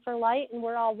working for light, and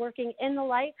we're all working in the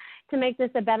light to make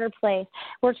this a better place.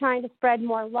 We're trying to spread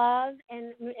more love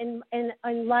and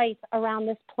light around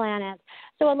this planet.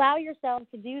 So allow yourselves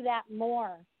to do that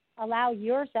more. Allow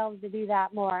yourselves to do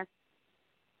that more.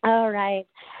 All right.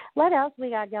 What else we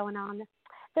got going on?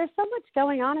 There's so much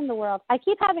going on in the world. I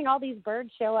keep having all these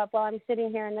birds show up while I'm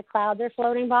sitting here in the cloud. They're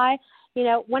floating by. You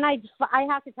know, when I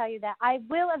have to tell you that I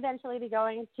will eventually be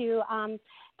going to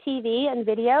TV and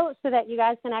video so that you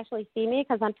guys can actually see me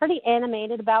because I'm pretty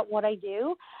animated about what I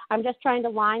do. I'm just trying to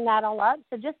line that all up.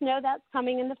 So just know that's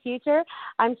coming in the future.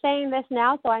 I'm saying this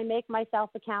now so I make myself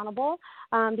accountable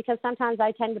because sometimes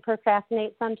I tend to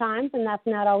procrastinate sometimes, and that's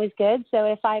not always good. So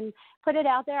if I'm put it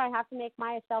out there, I have to make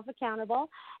myself accountable.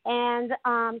 And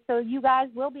so you guys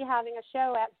will be having a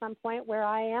show at some point where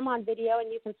I am on video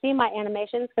and you can see my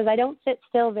animations because I don't sit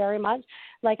still very much.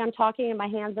 Like I'm talking and my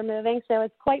hands are moving, so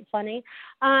it's quite funny.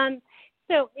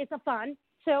 So it's a fun.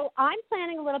 So I'm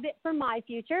planning a little bit for my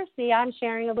future. See, I'm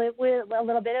sharing a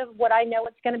little bit of what I know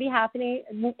what's going to be happening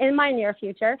in my near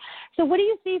future. So what do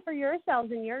you see for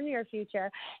yourselves in your near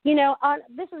future? You know,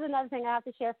 this is another thing I have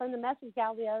to share from the message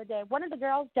gal the other day. One of the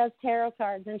girls does tarot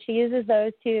cards, and she uses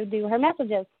those to do her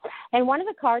messages. And one of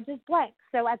the cards is blank.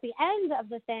 So at the end of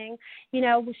the thing, you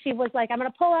know, she was like, I'm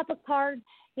going to pull up a card,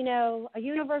 you know, a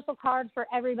universal card for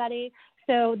everybody.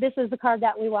 So this is the card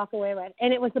that we walk away with.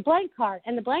 And it was the blank card.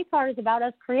 And the blank card is about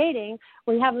us creating.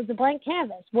 We have the blank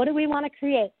canvas. What do we want to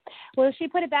create? Well, she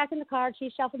put it back in the card.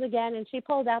 She shuffled again, and she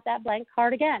pulled out that blank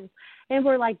card again. And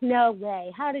we're like, no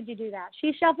way. How did you do that?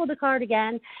 She shuffled the card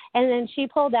again, and then she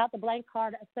pulled out the blank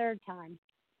card a third time.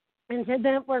 And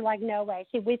then we're like, no way.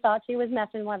 We thought she was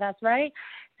messing with us, right?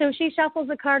 So she shuffles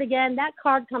the card again. That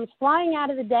card comes flying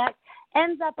out of the deck,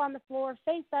 ends up on the floor,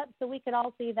 face up, so we could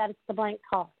all see that it's the blank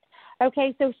card.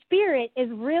 Okay, so Spirit is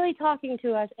really talking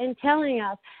to us and telling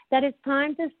us that it's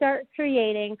time to start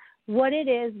creating what it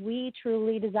is we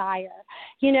truly desire.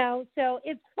 You know, so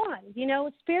it's fun. You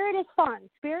know, Spirit is fun.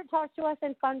 Spirit talks to us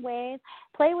in fun ways.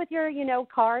 Play with your, you know,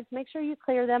 cards. Make sure you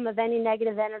clear them of any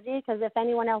negative energy because if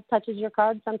anyone else touches your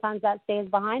cards, sometimes that stays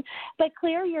behind. But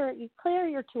clear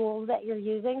your tools that you're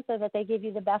using so that they give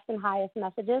you the best and highest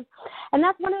messages. And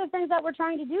that's one of the things that we're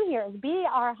trying to do here is be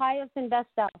our highest and best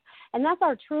self. And that's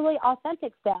our truly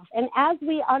authentic self. And as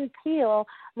we unpeel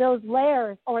those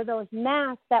layers or those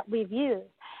masks that we've used,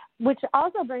 which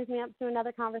also brings me up to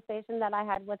another conversation that I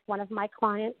had with one of my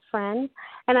client friends,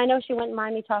 and I know she wouldn't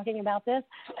mind me talking about this.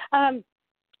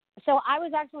 So I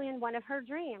was actually in one of her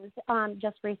dreams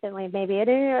just recently,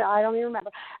 I don't even remember.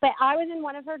 But I was in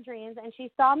one of her dreams, and she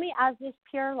saw me as this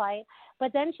pure light,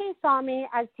 but then she saw me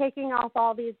as taking off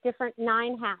all these different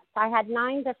 9 hats. I had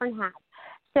 9 different hats.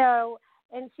 So,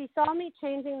 and she saw me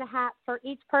changing the hat for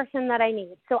each person that I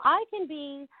need. So I can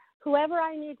be whoever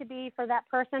I need to be for that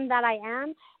person that I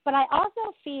am, but I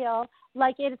also feel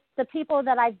like it's the people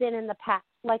that I've been in the past.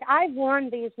 Like I've worn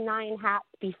these 9 hats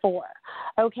before,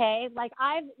 okay? Like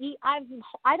I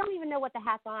don't even know what the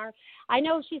hats are. I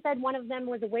know she said one of them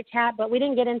was a witch hat, but we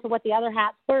didn't get into what the other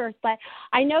hats were. But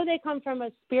I know they come from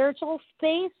a spiritual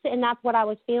space, and that's what I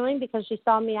was feeling because she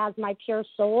saw me as my pure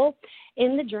soul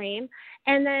in the dream.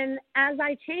 And then as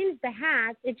I change the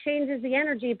hat, it changes the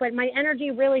energy, but my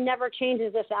energy really never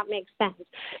changes, if that makes sense.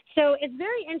 So it's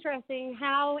very interesting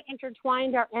how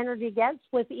intertwined our energy gets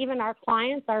with even our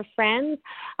clients, our friends.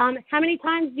 How many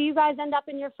times do you guys end up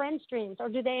in your friends' dreams, or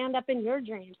do they end up in your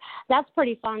dreams? That's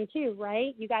pretty fun too,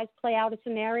 right? You guys play out a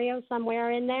scenario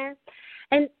somewhere in there.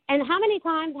 And how many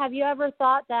times have you ever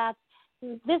thought that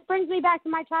this brings me back to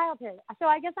my childhood? So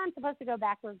I guess I'm supposed to go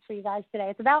backwards for you guys today.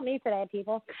 It's about me today,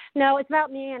 people. No, it's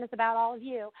about me, and it's about all of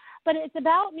you. But it's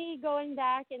about me going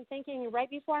back and thinking right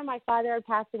before my father had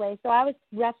passed away. So I was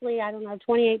roughly,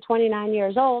 28, 29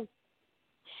 years old.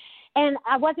 And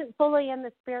I wasn't fully in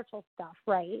the spiritual stuff,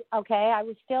 right? Okay, I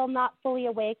was still not fully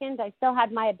awakened. I still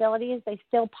had my abilities. They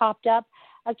still popped up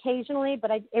occasionally,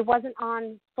 but it wasn't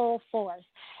on full force.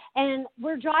 And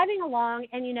we're driving along,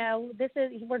 and,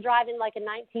 we're driving like a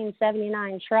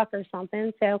 1979 truck or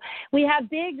something. So we have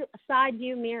big side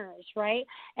view mirrors, right?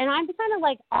 And I'm kind of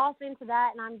like off into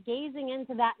that, and I'm gazing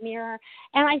into that mirror,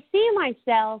 and I see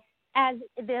myself as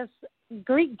this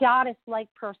Greek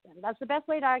goddess-like person. That's the best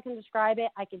way that I can describe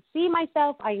it. I could see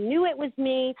myself. I knew it was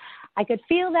me. I could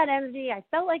feel that energy. I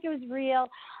felt like it was real.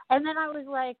 And then I was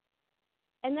like,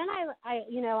 and then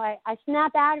I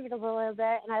snap out of it a little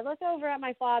bit, and I look over at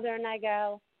my father, and I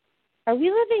go, are we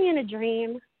living in a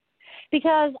dream?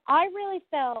 Because I really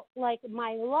felt like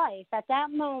my life at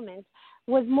that moment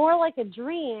was more like a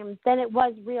dream than it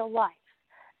was real life.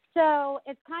 So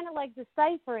it's kind of like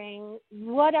deciphering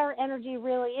what our energy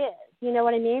really is. You know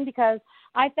what I mean? Because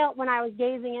I felt when I was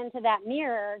gazing into that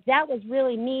mirror, that was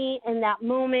really me in that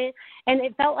moment. And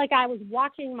it felt like I was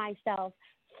watching myself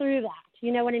through that.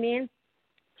 You know what I mean?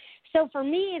 So for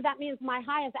me, that means my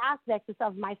highest aspects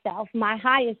of myself, my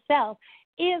highest self,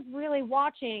 is really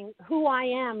watching who I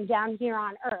am down here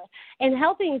on earth and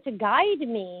helping to guide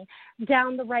me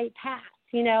down the right path.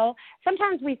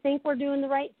 Sometimes we think we're doing the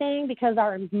right thing because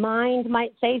our mind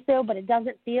might say so, but it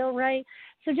doesn't feel right.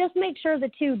 So just make sure the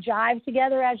two jive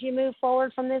together as you move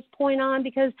forward from this point on,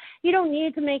 because you don't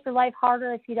need to make your life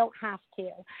harder if you don't have to.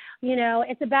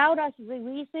 It's about us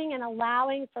releasing and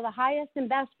allowing for the highest and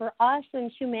best for us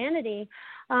and humanity.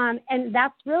 And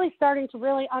that's really starting to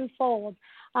really unfold.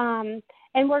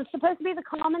 And we're supposed to be the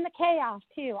calm in the chaos,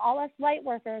 too. All us light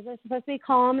workers are supposed to be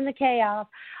calm in the chaos.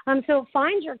 So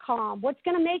find your calm. What's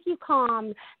going to make you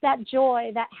calm? That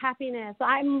joy, that happiness.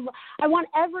 I want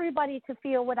everybody to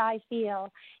feel what I feel.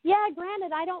 Yeah,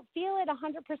 granted, I don't feel it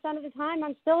 100% of the time.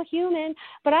 I'm still human,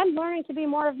 but I'm learning to be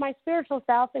more of my spiritual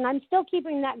self, and I'm still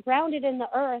keeping that grounded in the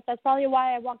earth. That's probably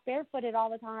why I walk barefooted all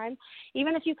the time.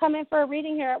 Even if you come in for a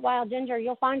reading here at Wild Ginger,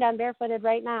 you'll find I'm barefooted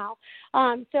right now.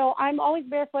 So I'm always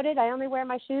barefooted. I only wear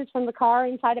my shoes from the car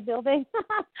inside a building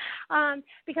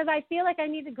because I feel like I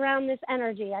need to ground this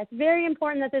energy. It's very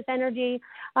important that this energy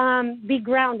be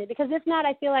grounded, because if not,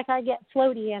 I feel like I get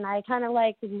floaty and I kind of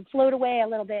like float away a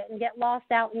little bit and get lost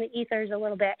out in the ethers a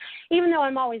little bit, even though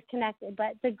I'm always connected.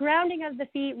 But the grounding of the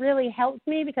feet really helps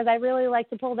me, because I really like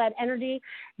to pull that energy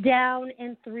down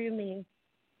and through me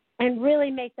and really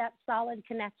make that solid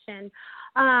connection.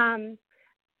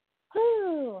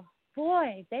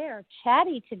 Boy, they are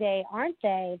chatty today, aren't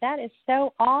they? That is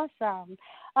so awesome.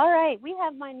 All right, we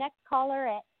have my next caller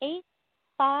at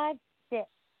 856.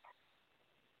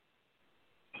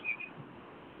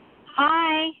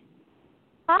 Hi.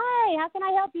 Hi, how can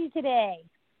I help you today?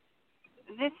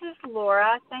 This is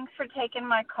Laura. Thanks for taking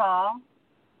my call.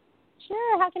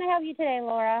 Sure, how can I help you today,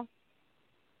 Laura?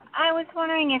 I was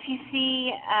wondering if you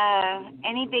see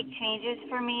any big changes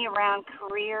for me around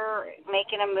career,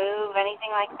 making a move,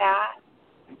 anything like that.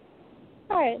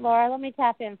 All right, Laura, let me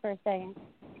tap in for a second.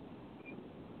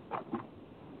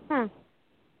 All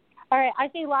right, I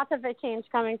see lots of a change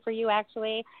coming for you,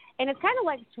 actually, and it's kind of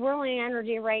like swirling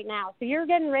energy right now. So you're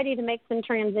getting ready to make some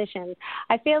transitions.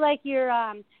 I feel like you're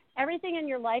everything in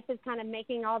your life is kind of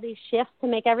making all these shifts to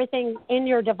make everything in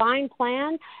your divine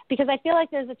plan, because I feel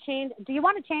like there's a change. Do you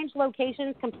want to change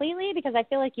locations completely? Because I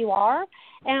feel like you are,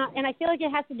 and I feel like it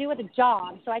has to do with a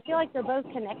job. So I feel like they're both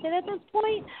connected at this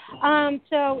point.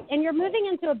 And you're moving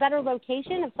into a better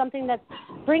location of something that's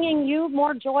bringing you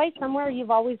more joy, somewhere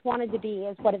you've always wanted to be,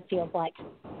 is what it feels like.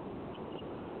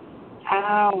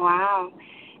 Oh, wow.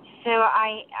 So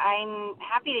I'm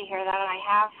happy to hear that. I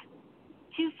have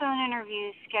 2 phone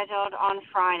interviews scheduled on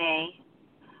Friday.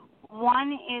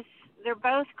 One is they're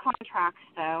both contracts,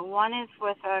 though. One is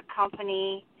with a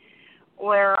company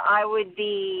where I would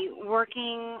be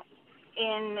working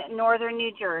in northern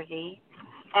New Jersey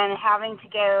and having to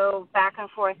go back and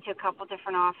forth to a couple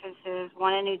different offices,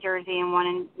 one in New Jersey and one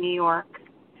in New York.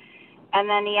 And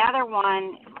then the other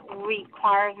one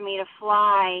requires me to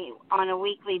fly on a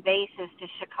weekly basis to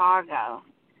Chicago.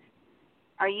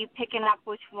 Are you picking up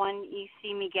which one you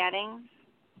see me getting?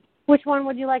 Which one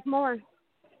would you like more?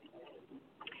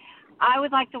 I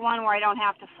would like the one where I don't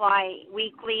have to fly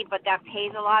weekly, but that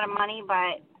pays a lot of money,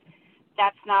 but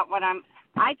that's not what I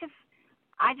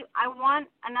want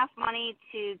enough money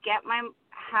to get my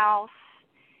house,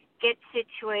 get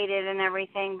situated and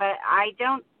everything, but I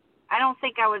don't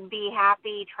think I would be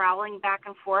happy traveling back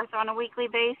and forth on a weekly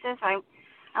basis.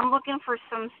 I'm looking for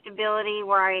some stability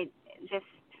where I'd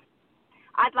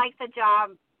like the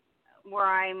job where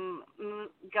I'm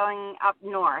going up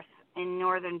north in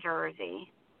northern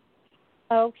Jersey.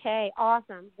 Okay,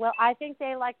 awesome. Well, I think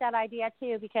they like that idea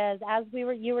too, because as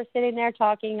you were sitting there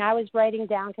talking, I was writing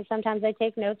down, because sometimes I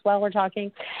take notes while we're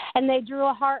talking, and they drew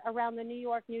a heart around the New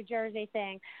York, New Jersey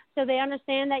thing. So they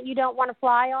understand that you don't want to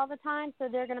fly all the time, so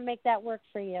they're going to make that work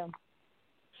for you.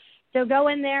 So go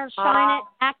in there, shine it,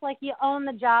 act like you own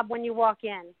the job when you walk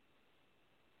in.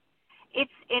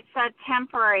 It's a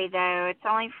temporary, though. It's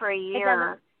only for a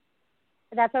year.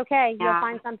 That's okay. Yeah. You'll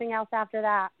find something else after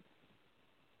that.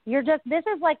 This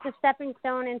is like the stepping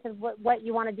stone into what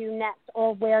you want to do next,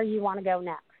 or where you want to go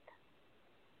next.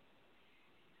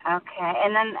 Okay.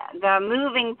 And then the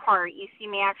moving part, you see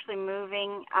me actually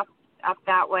moving up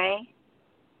that way?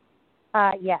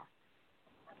 Yeah.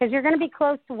 Because you're going to be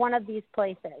close to one of these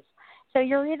places. So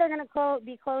you're either going to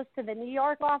be close to the New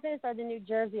York office or the New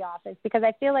Jersey office, because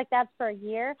I feel like that's for a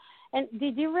year. And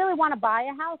did you really want to buy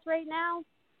a house right now?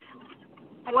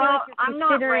 Well, I'm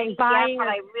not ready yet, but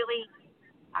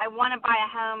I want to buy a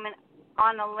home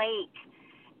on a lake.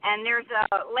 And there's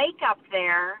a lake up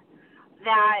there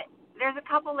there's a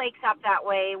couple lakes up that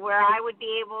way where I would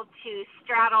be able to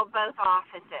straddle both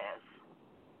offices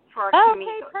for a commute.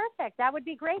 Okay, perfect. That would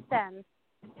be great then.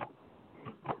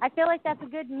 I feel like that's a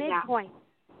good midpoint.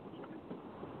 Yeah.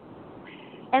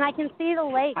 And I can see the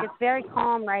lake. It's very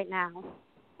calm right now.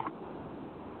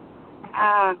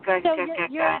 Oh, good, so good.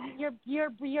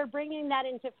 You're bringing that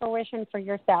into fruition for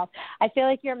yourself. I feel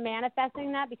like you're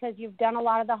manifesting that because you've done a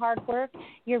lot of the hard work.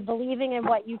 You're believing in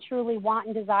what you truly want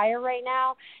and desire right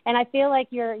now. And I feel like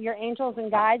your angels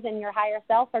and guides and your higher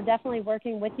self are definitely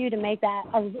working with you to make that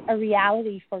a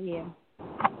reality for you.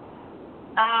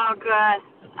 Oh, good.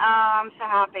 Oh, I'm so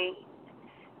happy.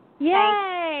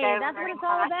 Yay! That's what it's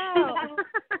all about.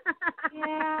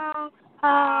 Yeah.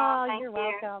 Oh, you're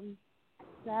welcome.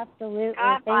 Absolutely.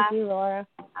 Thank you, Laura.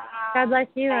 God bless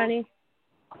you, honey.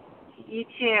 You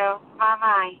too.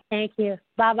 Bye-bye. Thank you.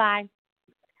 Bye-bye.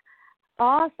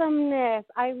 Awesomeness.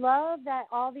 I love that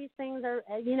all these things are,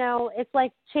 it's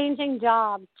like changing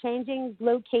jobs, changing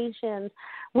locations.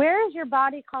 Where is your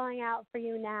body calling out for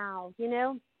you now,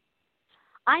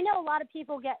 I know a lot of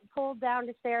people get pulled down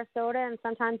to Sarasota, and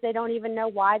sometimes they don't even know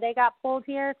why they got pulled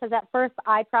here, because at first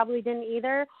I probably didn't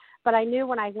either. But I knew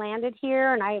when I landed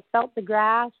here and I felt the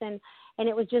grass and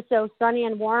it was just so sunny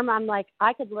and warm, I'm like,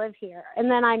 I could live here. And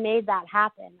then I made that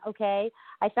happen, okay?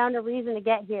 I found a reason to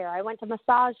get here. I went to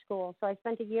massage school, so I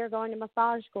spent a year going to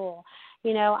massage school.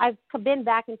 I've been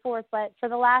back and forth, but for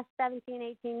the last 17,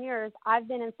 18 years, I've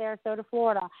been in Sarasota,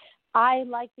 Florida. I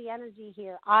like the energy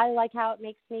here. I like how it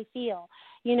makes me feel.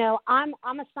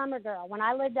 I'm a summer girl. When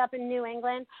I lived up in New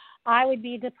England, I would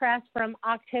be depressed from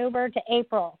October to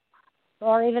April,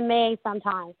 or even May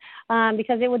sometimes,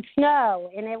 because it would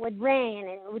snow and it would rain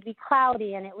and it would be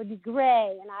cloudy and it would be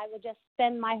gray, and I would just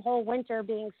spend my whole winter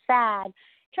being sad.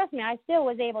 Trust me, I still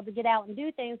was able to get out and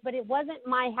do things, but it wasn't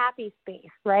my happy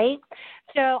space, right?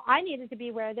 So I needed to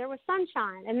be where there was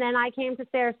sunshine. And then I came to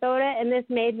Sarasota, and this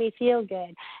made me feel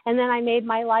good. And then I made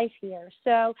my life here.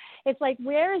 So it's like,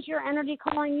 where is your energy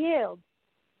calling you?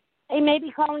 It may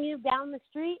be calling you down the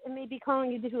street. It may be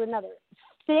calling you to another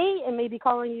state. It may be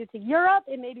calling you to Europe.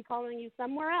 It may be calling you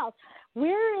somewhere else.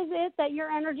 Where is it that your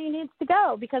energy needs to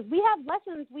go? Because we have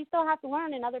lessons we still have to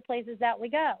learn in other places that we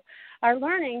go. Our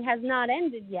learning has not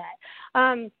ended yet.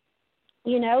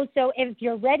 So if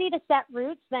you're ready to set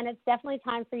roots, then it's definitely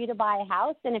time for you to buy a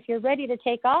house. And if you're ready to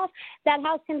take off, that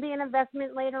house can be an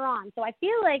investment later on. So I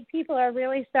feel like people are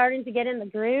really starting to get in the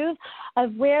groove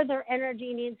of where their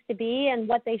energy needs to be and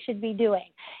what they should be doing,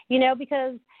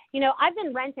 because I've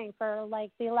been renting for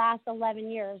like the last 11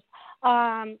 years.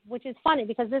 which is funny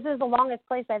because this is the longest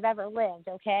place I've ever lived,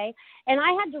 okay? And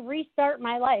I had to restart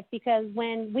my life because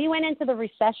when we went into the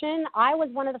recession, I was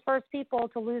one of the first people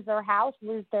to lose their house,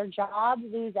 lose their job,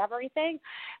 lose everything.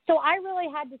 So I really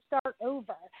had to start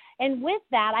over. And with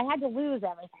that, I had to lose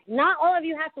everything. Not all of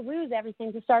you have to lose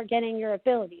everything to start getting your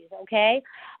abilities, okay?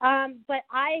 But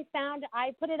I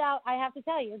put it out, I have to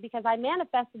tell you, because I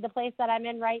manifested the place that I'm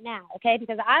in right now, okay?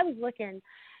 Because I was looking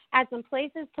at some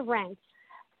places to rent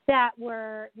that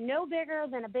were no bigger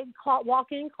than a big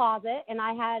walk-in closet, and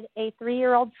I had a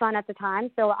 3-year-old son at the time,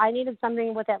 so I needed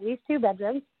something with at least 2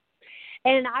 bedrooms.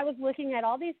 And I was looking at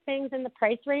all these things in the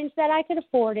price range that I could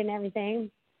afford and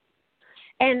everything,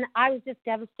 and I was just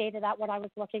devastated at what I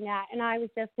was looking at, and I was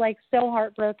just, like, so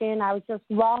heartbroken. I was just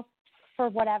lost for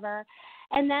whatever.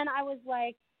 And then I was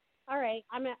like, all right,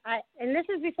 and this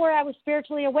is before I was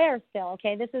spiritually aware still,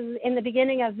 okay? This is in the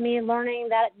beginning of me learning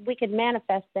that we could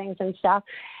manifest things and stuff.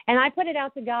 And I put it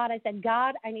out to God. I said,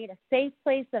 God, I need a safe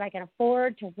place that I can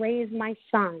afford to raise my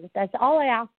son. That's all I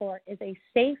asked for, is a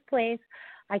safe place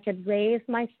I could raise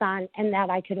my son and that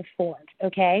I could afford,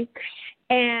 okay?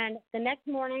 And the next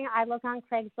morning I look on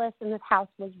Craigslist and this house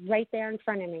was right there in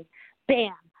front of me.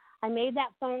 Bam! I made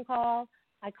that phone call.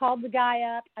 I called the guy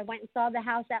up. I went and saw the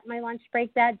house at my lunch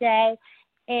break that day,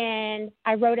 and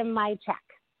I wrote him my check,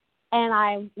 and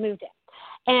I moved it.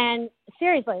 And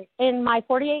seriously, in my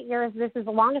 48 years, this is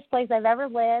the longest place I've ever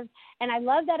lived, and I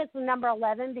love that it's the number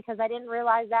 11 because I didn't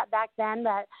realize that back then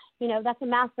that, you know, that's a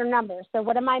master number. So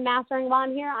what am I mastering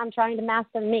on here? I'm trying to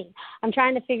master me. I'm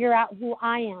trying to figure out who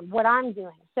I am, what I'm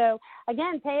doing. So,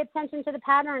 again, pay attention to the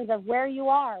patterns of where you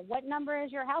are. What number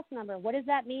is your house number? What does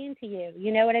that mean to you?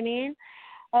 You know what I mean?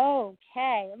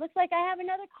 Okay, it looks like I have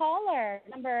another caller.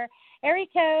 Number area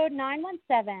code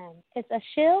 917. It's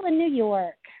Achille in New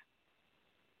York.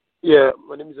 Yeah,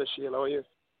 my name is Achille. How are you?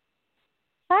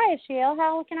 Hi, Achille.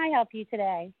 How can I help you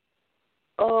today?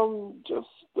 Just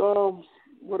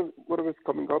whatever's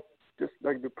coming up, just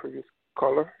like the previous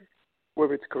caller,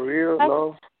 whether it's career,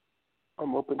 love,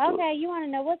 I'm open to it. Okay, you want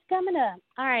to know what's coming up.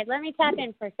 All right, let me tap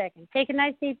in for a second. Take a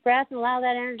nice deep breath and allow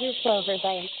that energy to flow for a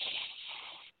second.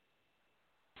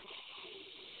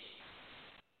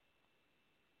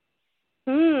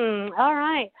 All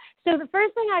right. So the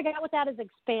first thing I got with that is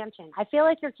expansion. I feel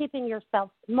like you're keeping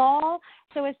yourself small.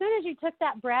 So as soon as you took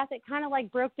that breath, it kind of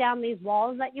like broke down these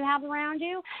walls that you have around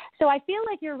you. So I feel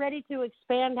like you're ready to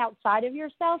expand outside of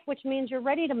yourself, which means you're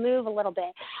ready to move a little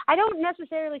bit. I don't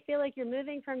necessarily feel like you're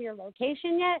moving from your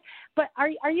location yet, but are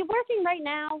you working right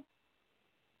now?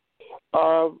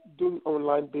 Doing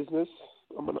online business.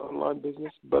 I'm an online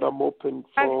business, but I'm open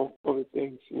for other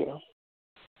things, you know.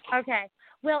 Okay.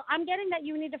 Well, I'm getting that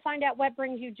you need to find out what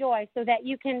brings you joy so that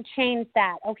you can change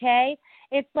that, okay?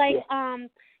 It's like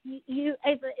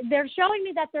they're showing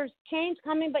me that there's change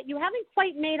coming, but you haven't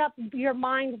quite made up your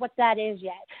mind what that is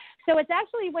yet. So it's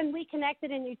actually when we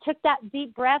connected and you took that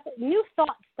deep breath, new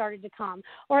thoughts started to come,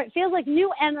 or it feels like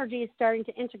new energy is starting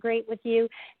to integrate with you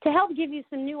to help give you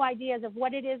some new ideas of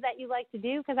what it is that you like to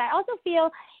do. Because I also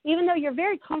feel, even though you're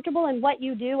very comfortable in what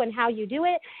you do and how you do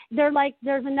it,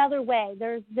 there's another way.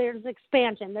 There's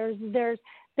expansion.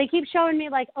 They keep showing me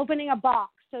like opening a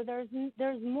box. So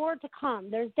there's more to come.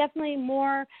 There's definitely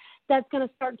more that's going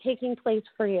to start taking place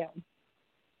for you.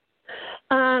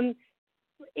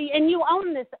 And you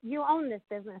own this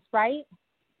business, right?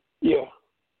 Yeah,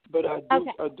 but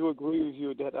I do agree with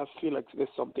you that I feel like there's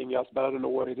something else, but I don't know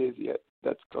what it is yet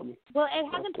that's coming. Well, it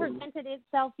hasn't presented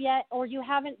itself yet, or you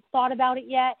haven't thought about it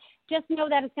yet. Just know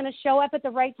that it's going to show up at the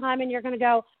right time, and you're going to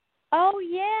go, oh,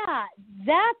 yeah,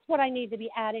 that's what I need to be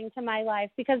adding to my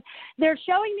life, because they're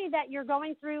showing me that you're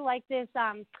going through like this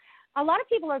a lot of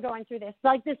people are going through this,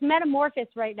 like this metamorphosis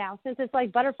right now. Since it's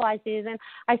like butterfly season,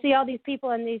 I see all these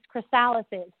people in these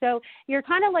chrysalises. So you're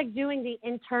kind of like doing the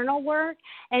internal work,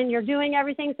 and you're doing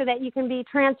everything so that you can be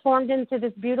transformed into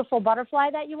this beautiful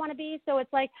butterfly that you want to be. So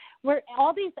it's like we're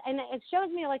all these, and it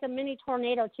shows me like a mini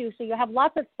tornado too. So you have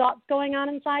lots of thoughts going on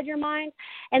inside your mind,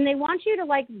 and they want you to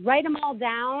like write them all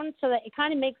down so that it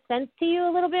kind of makes sense to you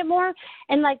a little bit more,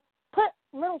 and like put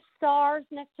little stars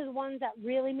next to the ones that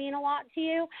really mean a lot to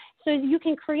you so you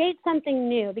can create something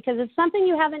new, because it's something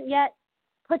you haven't yet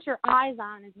put your eyes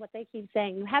on, is what they keep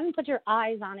saying. You haven't put your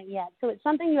eyes on it yet, so it's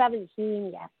something you haven't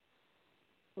seen yet.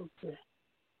 Okay.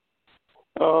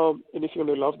 And if you're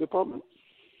in the love department?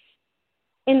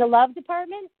 In the love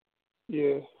department?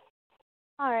 Yeah.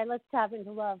 All right, let's tap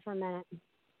into love for a minute.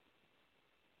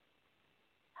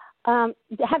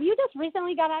 Have you just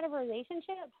recently got out of a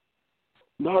relationship?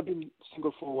 No, I've been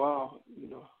single for a while, you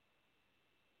know.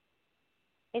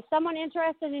 Is someone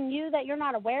interested in you that you're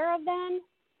not aware of then?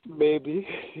 Maybe.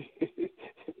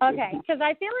 Okay, because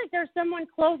I feel like there's someone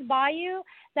close by you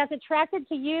that's attracted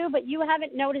to you, but you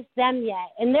haven't noticed them yet,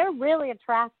 and they're really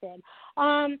attracted.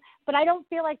 But I don't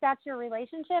feel like that's your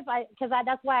relationship,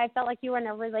 that's why I felt like you were in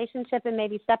a relationship and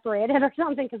maybe separated or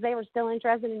something because they were still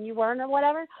interested and you weren't or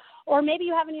whatever. Or maybe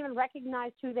you haven't even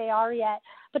recognized who they are yet.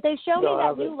 But they show me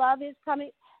that new love is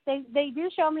coming. They do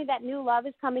show me that new love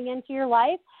is coming into your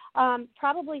life,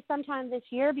 probably sometime this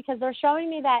year, because they're showing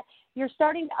me that you're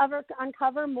starting to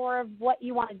uncover more of what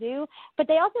you want to do. But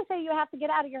they also say you have to get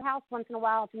out of your house once in a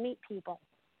while to meet people.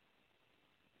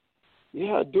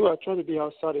 Yeah, I do. I try to be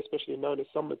outside, especially now in the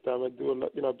summertime. I do a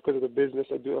lot, because of the business.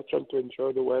 I try to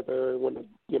enjoy the weather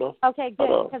Okay,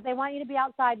 good, because they want you to be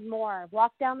outside more.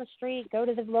 Walk down the street, go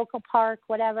to the local park,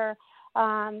 whatever.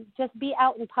 Just be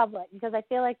out in public, because I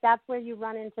feel like that's where you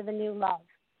run into the new love.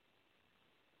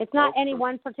 It's not any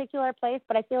one particular place,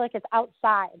 but I feel like it's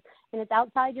outside, and it's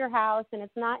outside your house, and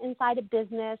it's not inside a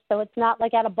business, so it's not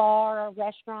like at a bar or a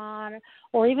restaurant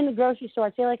or even the grocery store.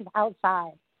 I feel like it's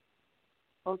outside.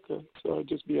 Okay, so I'll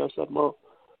just be outside more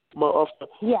often.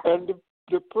 Yeah. And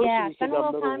the person you said spend a I'm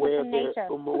little not time aware with of, nature.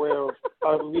 I'm aware of,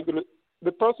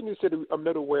 the person you said I'm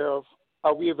not aware of,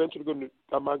 are we eventually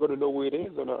am I going to know who it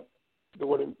is or not? The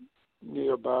one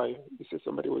nearby. You said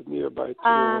somebody was nearby.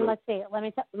 Let's see.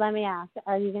 Let me ask.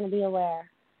 Are you going to be aware?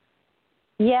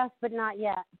 Yes, but not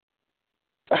yet.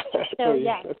 So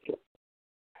yes. Okay.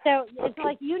 So it's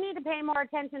like you need to pay more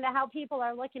attention to how people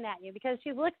are looking at you, because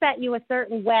she looks at you a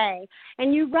certain way,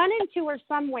 and you run into her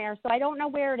somewhere. So I don't know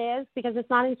where it is because it's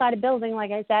not inside a building, like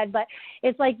I said. But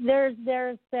it's like there's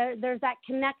that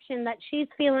connection that she's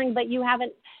feeling, but you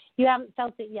haven't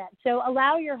felt it yet. So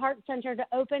allow your heart center to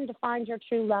open to find your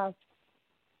true love.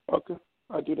 Okay,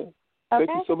 I'll do that. Okay? Thank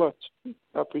you so much.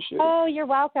 I appreciate it. Oh, you're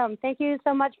welcome. Thank you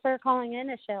so much for calling in,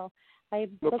 Ashil. I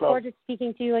look forward to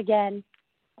speaking to you again.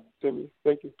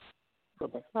 Thank you.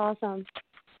 Bye-bye.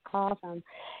 Awesome.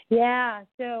 Yeah,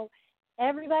 so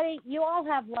everybody, you all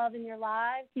have love in your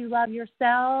lives. You love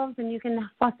yourselves, and you can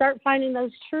start finding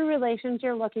those true relations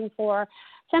you're looking for.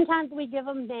 Sometimes we give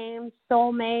them names,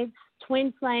 soulmates,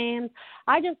 twin flames.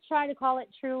 I just try to call it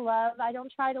true love. I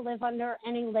don't try to live under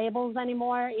any labels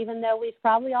anymore, even though we've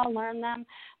probably all learned them.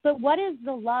 But what is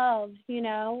the love,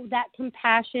 that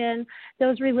compassion,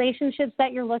 those relationships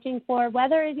that you're looking for,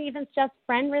 whether it's even just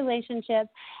friend relationships,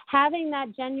 having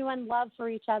that genuine love for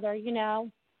each other,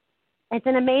 It's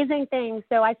an amazing thing.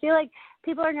 So I feel like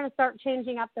people are going to start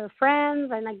changing up their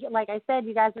friends. And like I said,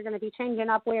 you guys are going to be changing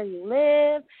up where you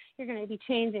live. You're going to be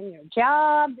changing your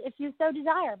jobs if you so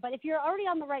desire. But if you're already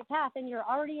on the right path and you're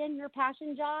already in your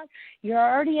passion job, you're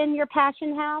already in your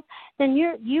passion house, then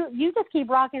you just keep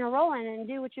rocking and rolling and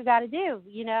do what you got to do,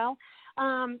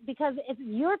 because it's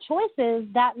your choices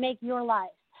that make your life.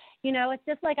 It's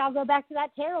just like, I'll go back to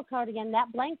that tarot card again,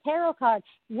 that blank tarot card.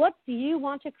 What do you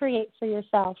want to create for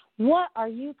yourself? What are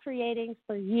you creating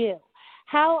for you?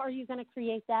 How are you going to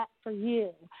create that for you?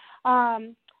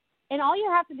 And all you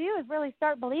have to do is really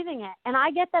start believing it. And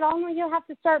I get that only you have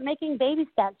to start making baby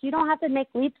steps. You don't have to make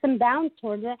leaps and bounds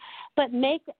towards it, but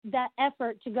make that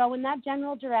effort to go in that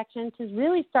general direction to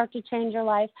really start to change your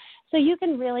life so you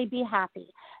can really be happy.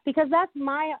 Because that's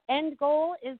my end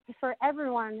goal, is for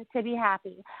everyone to be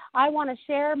happy. I want to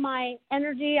share my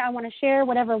energy. I want to share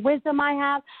whatever wisdom I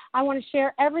have. I want to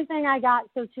share everything I got,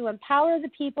 so to empower the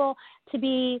people to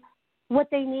be what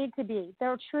they need to be,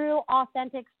 their true,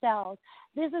 authentic selves.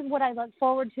 This is what I look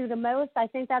forward to the most. I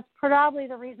think that's probably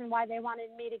the reason why they wanted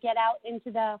me to get out into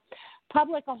the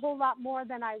public a whole lot more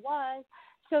than I was,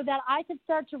 so that I could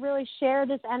start to really share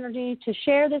this energy, to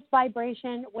share this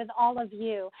vibration with all of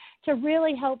you, to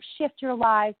really help shift your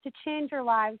lives, to change your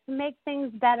lives, to make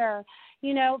things better,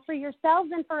 for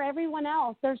yourselves and for everyone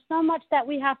else. There's so much that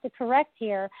we have to correct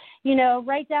here,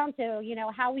 right down to,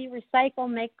 how we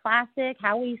recycle, make plastic,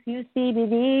 how we use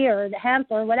CBD or hemp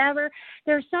or whatever.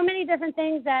 There's so many different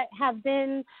things that have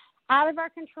been out of our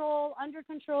control, under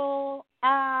control,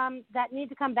 that need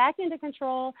to come back into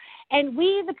control. And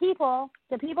we, the people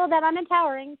that I'm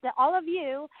empowering, all of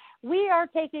you, we are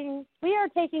taking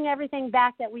everything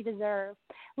back that we deserve.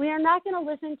 We are not going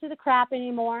to listen to the crap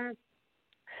anymore.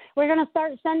 We're going to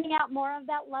start sending out more of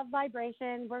that love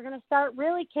vibration. We're going to start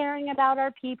really caring about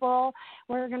our people.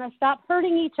 We're going to stop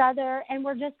hurting each other, and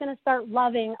we're just going to start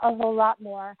loving a whole lot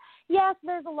more. Yes,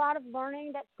 there's a lot of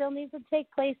learning that still needs to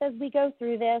take place as we go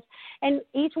through this, and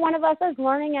each one of us is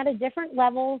learning at a different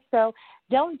level, so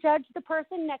don't judge the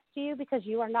person next to you because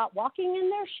you are not walking in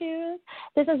their shoes.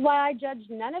 This is why I judge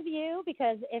none of you,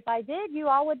 because if I did, you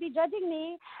all would be judging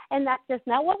me, and that's just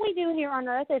not what we do here on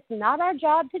earth. It's not our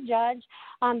job to judge.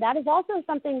 That is also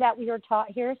something that we are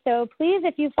taught here. So please,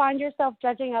 if you find yourself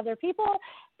judging other people,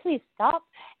 please stop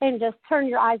and just turn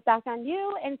your eyes back on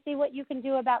you and see what you can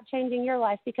do about changing your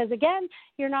life. Because, again,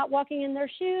 you're not walking in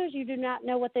their shoes. You do not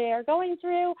know what they are going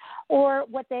through or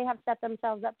what they have set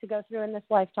themselves up to go through in this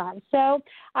lifetime. So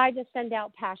I just send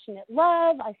out passionate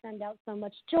love. I send out so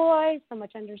much joy, so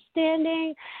much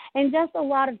understanding, and just a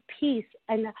lot of peace.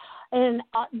 And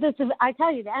this is, I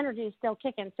tell you, the energy is still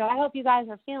kicking. So I hope you guys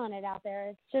are feeling it out there.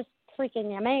 It's just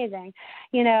freaking amazing,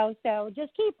 so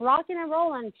just keep rocking and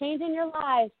rolling, changing your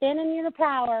lives, standing in your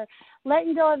power,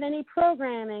 letting go of any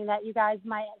programming that you guys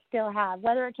might still have,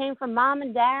 whether it came from mom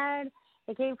and dad,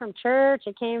 it came from church,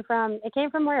 it came from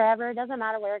wherever. It doesn't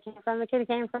matter where it came from. It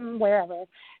came from wherever. It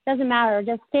doesn't matter.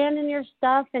 Just stand in your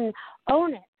stuff and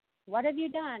own it. What have you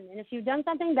done? And if you've done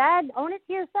something bad, own it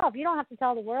to yourself. You don't have to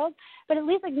tell the world, but at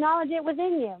least acknowledge it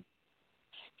within you.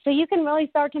 So you can really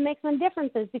start to make some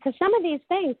differences, because some of these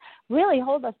things really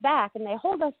hold us back, and they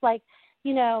hold us like,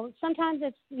 sometimes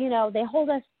it's, they hold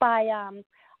us by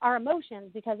our emotions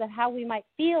because of how we might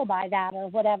feel by that or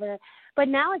whatever. But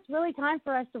now it's really time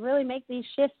for us to really make these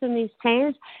shifts and these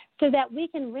changes so that we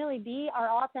can really be our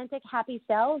authentic, happy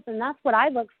selves. And that's what I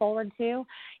look forward to,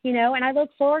 and I look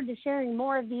forward to sharing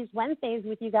more of these Wednesdays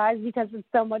with you guys because it's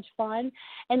so much fun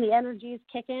and the energy is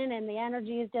kicking and the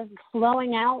energy is just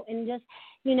flowing out and just,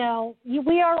 we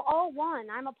are all one.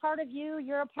 I'm a part of you.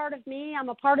 You're a part of me. I'm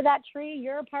a part of that tree.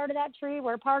 You're a part of that tree.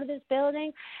 We're a part of this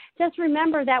building. Just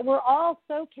remember that we're all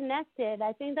so connected.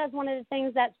 I think that's one of the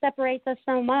things that separates us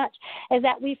so much is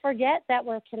that we forget that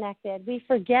we're connected. We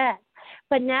forget.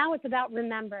 But now it's about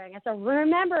remembering. It's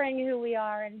remembering who we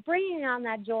are and bringing on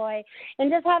that joy and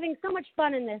just having so much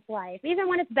fun in this life. Even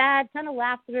when it's bad, kind of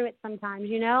laugh through it sometimes,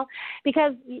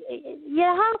 because you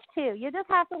have to. You just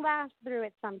have to laugh through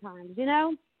it sometimes,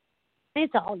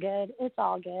 It's all good. It's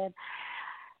all good.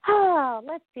 Oh,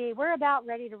 let's see. We're about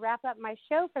ready to wrap up my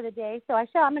show for the day. So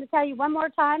I'm going to tell you one more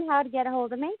time how to get a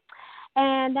hold of me.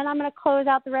 And then I'm going to close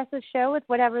out the rest of the show with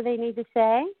whatever they need to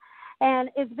say.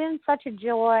 And it's been such a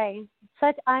joy.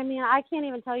 I can't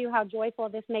even tell you how joyful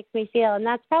this makes me feel. And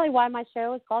that's probably why my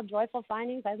show is called Joyful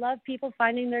Findings. I love people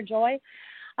finding their joy.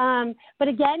 But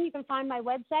again, you can find my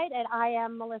website at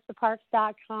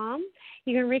IamMelissaParks.com.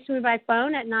 You can reach me by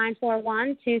phone at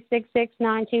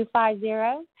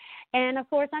 941-266-9250. And, of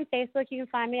course, on Facebook, you can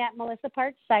find me at Melissa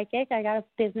Parks Psychic. I got a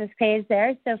business page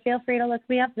there, so feel free to look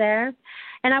me up there.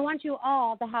 And I want you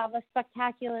all to have a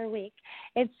spectacular week.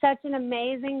 It's such an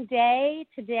amazing day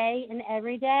today and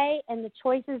every day, and the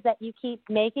choices that you keep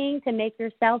making to make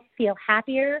yourself feel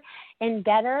happier and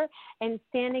better and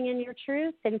standing in your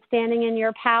truth and standing in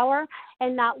your power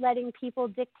and not letting people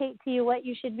dictate to you what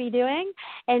you should be doing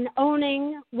and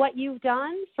owning what you've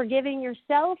done, forgiving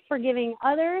yourself, forgiving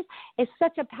others is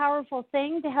such a powerful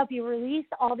thing to help you release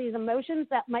all these emotions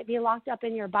that might be locked up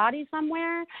in your body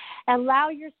somewhere. Allow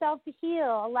yourself to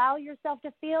heal. Allow yourself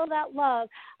to feel that love.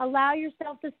 Allow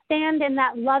yourself to stand in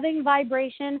that loving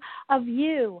vibration of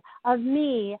you, of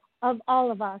me, of all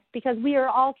of us, because we are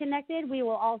all connected. We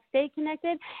will all stay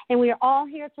connected, and we are all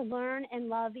here to learn and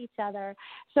love each other.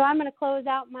 So I'm going to close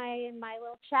out my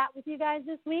little chat with you guys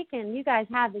this week, and you guys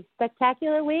have a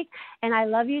spectacular week, and I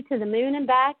love you to the moon and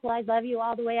back. Well, I love you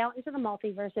all the way out into the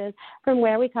multiverses from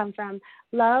where we come from.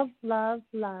 Love, love,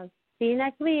 love. See you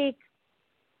next week.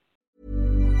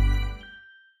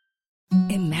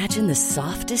 Imagine the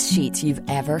softest sheets you've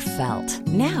ever felt.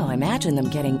 Now imagine them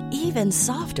getting even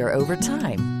softer over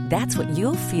time. That's what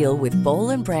you'll feel with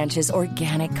Boll & Branch's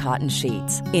organic cotton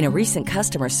sheets. In a recent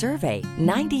customer survey,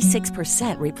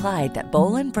 96% replied that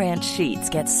Boll & Branch sheets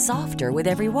get softer with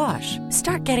every wash.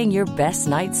 Start getting your best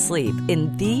night's sleep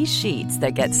in these sheets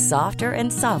that get softer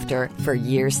and softer for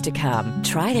years to come.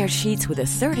 Try their sheets with a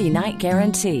 30-night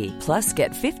guarantee. Plus,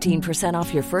 get 15%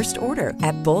 off your first order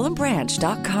at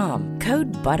BollandBranch.com.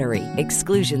 Code BUTTERY.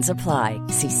 Exclusions apply.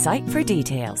 See site for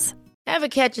details. Ever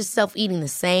catch yourself eating the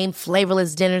same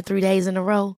flavorless dinner 3 days in a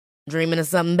row? Dreaming of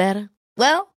something better?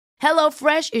 Well,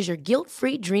 HelloFresh is your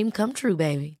guilt-free dream come true,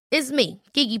 baby. It's me,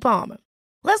 Keke Palmer.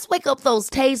 Let's wake up those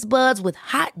taste buds with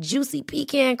hot, juicy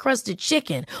pecan-crusted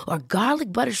chicken or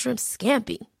garlic butter shrimp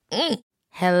scampi.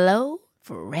 Hello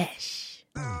Fresh.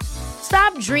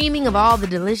 Stop dreaming of all the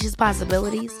delicious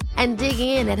possibilities and dig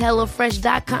in at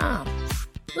HelloFresh.com.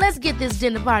 Let's get this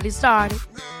dinner party started.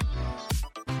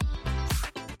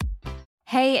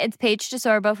 Hey, it's Paige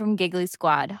DeSorbo from Giggly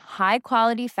Squad. High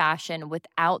quality fashion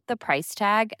without the price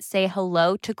tag. Say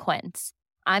hello to Quince.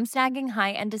 I'm snagging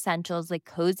high-end essentials like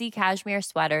cozy cashmere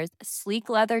sweaters, sleek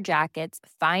leather jackets,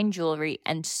 fine jewelry,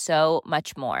 and so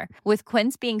much more. With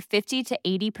Quince being 50 to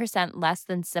 80% less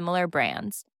than similar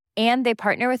brands. And they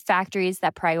partner with factories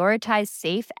that prioritize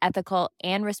safe, ethical,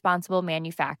 and responsible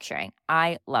manufacturing.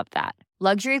 I love that.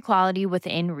 Luxury quality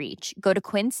within reach. Go to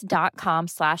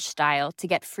quince.com/style to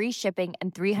get free shipping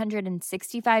and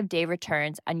 365-day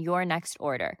returns on your next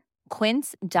order.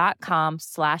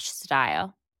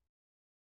 Quince.com/style.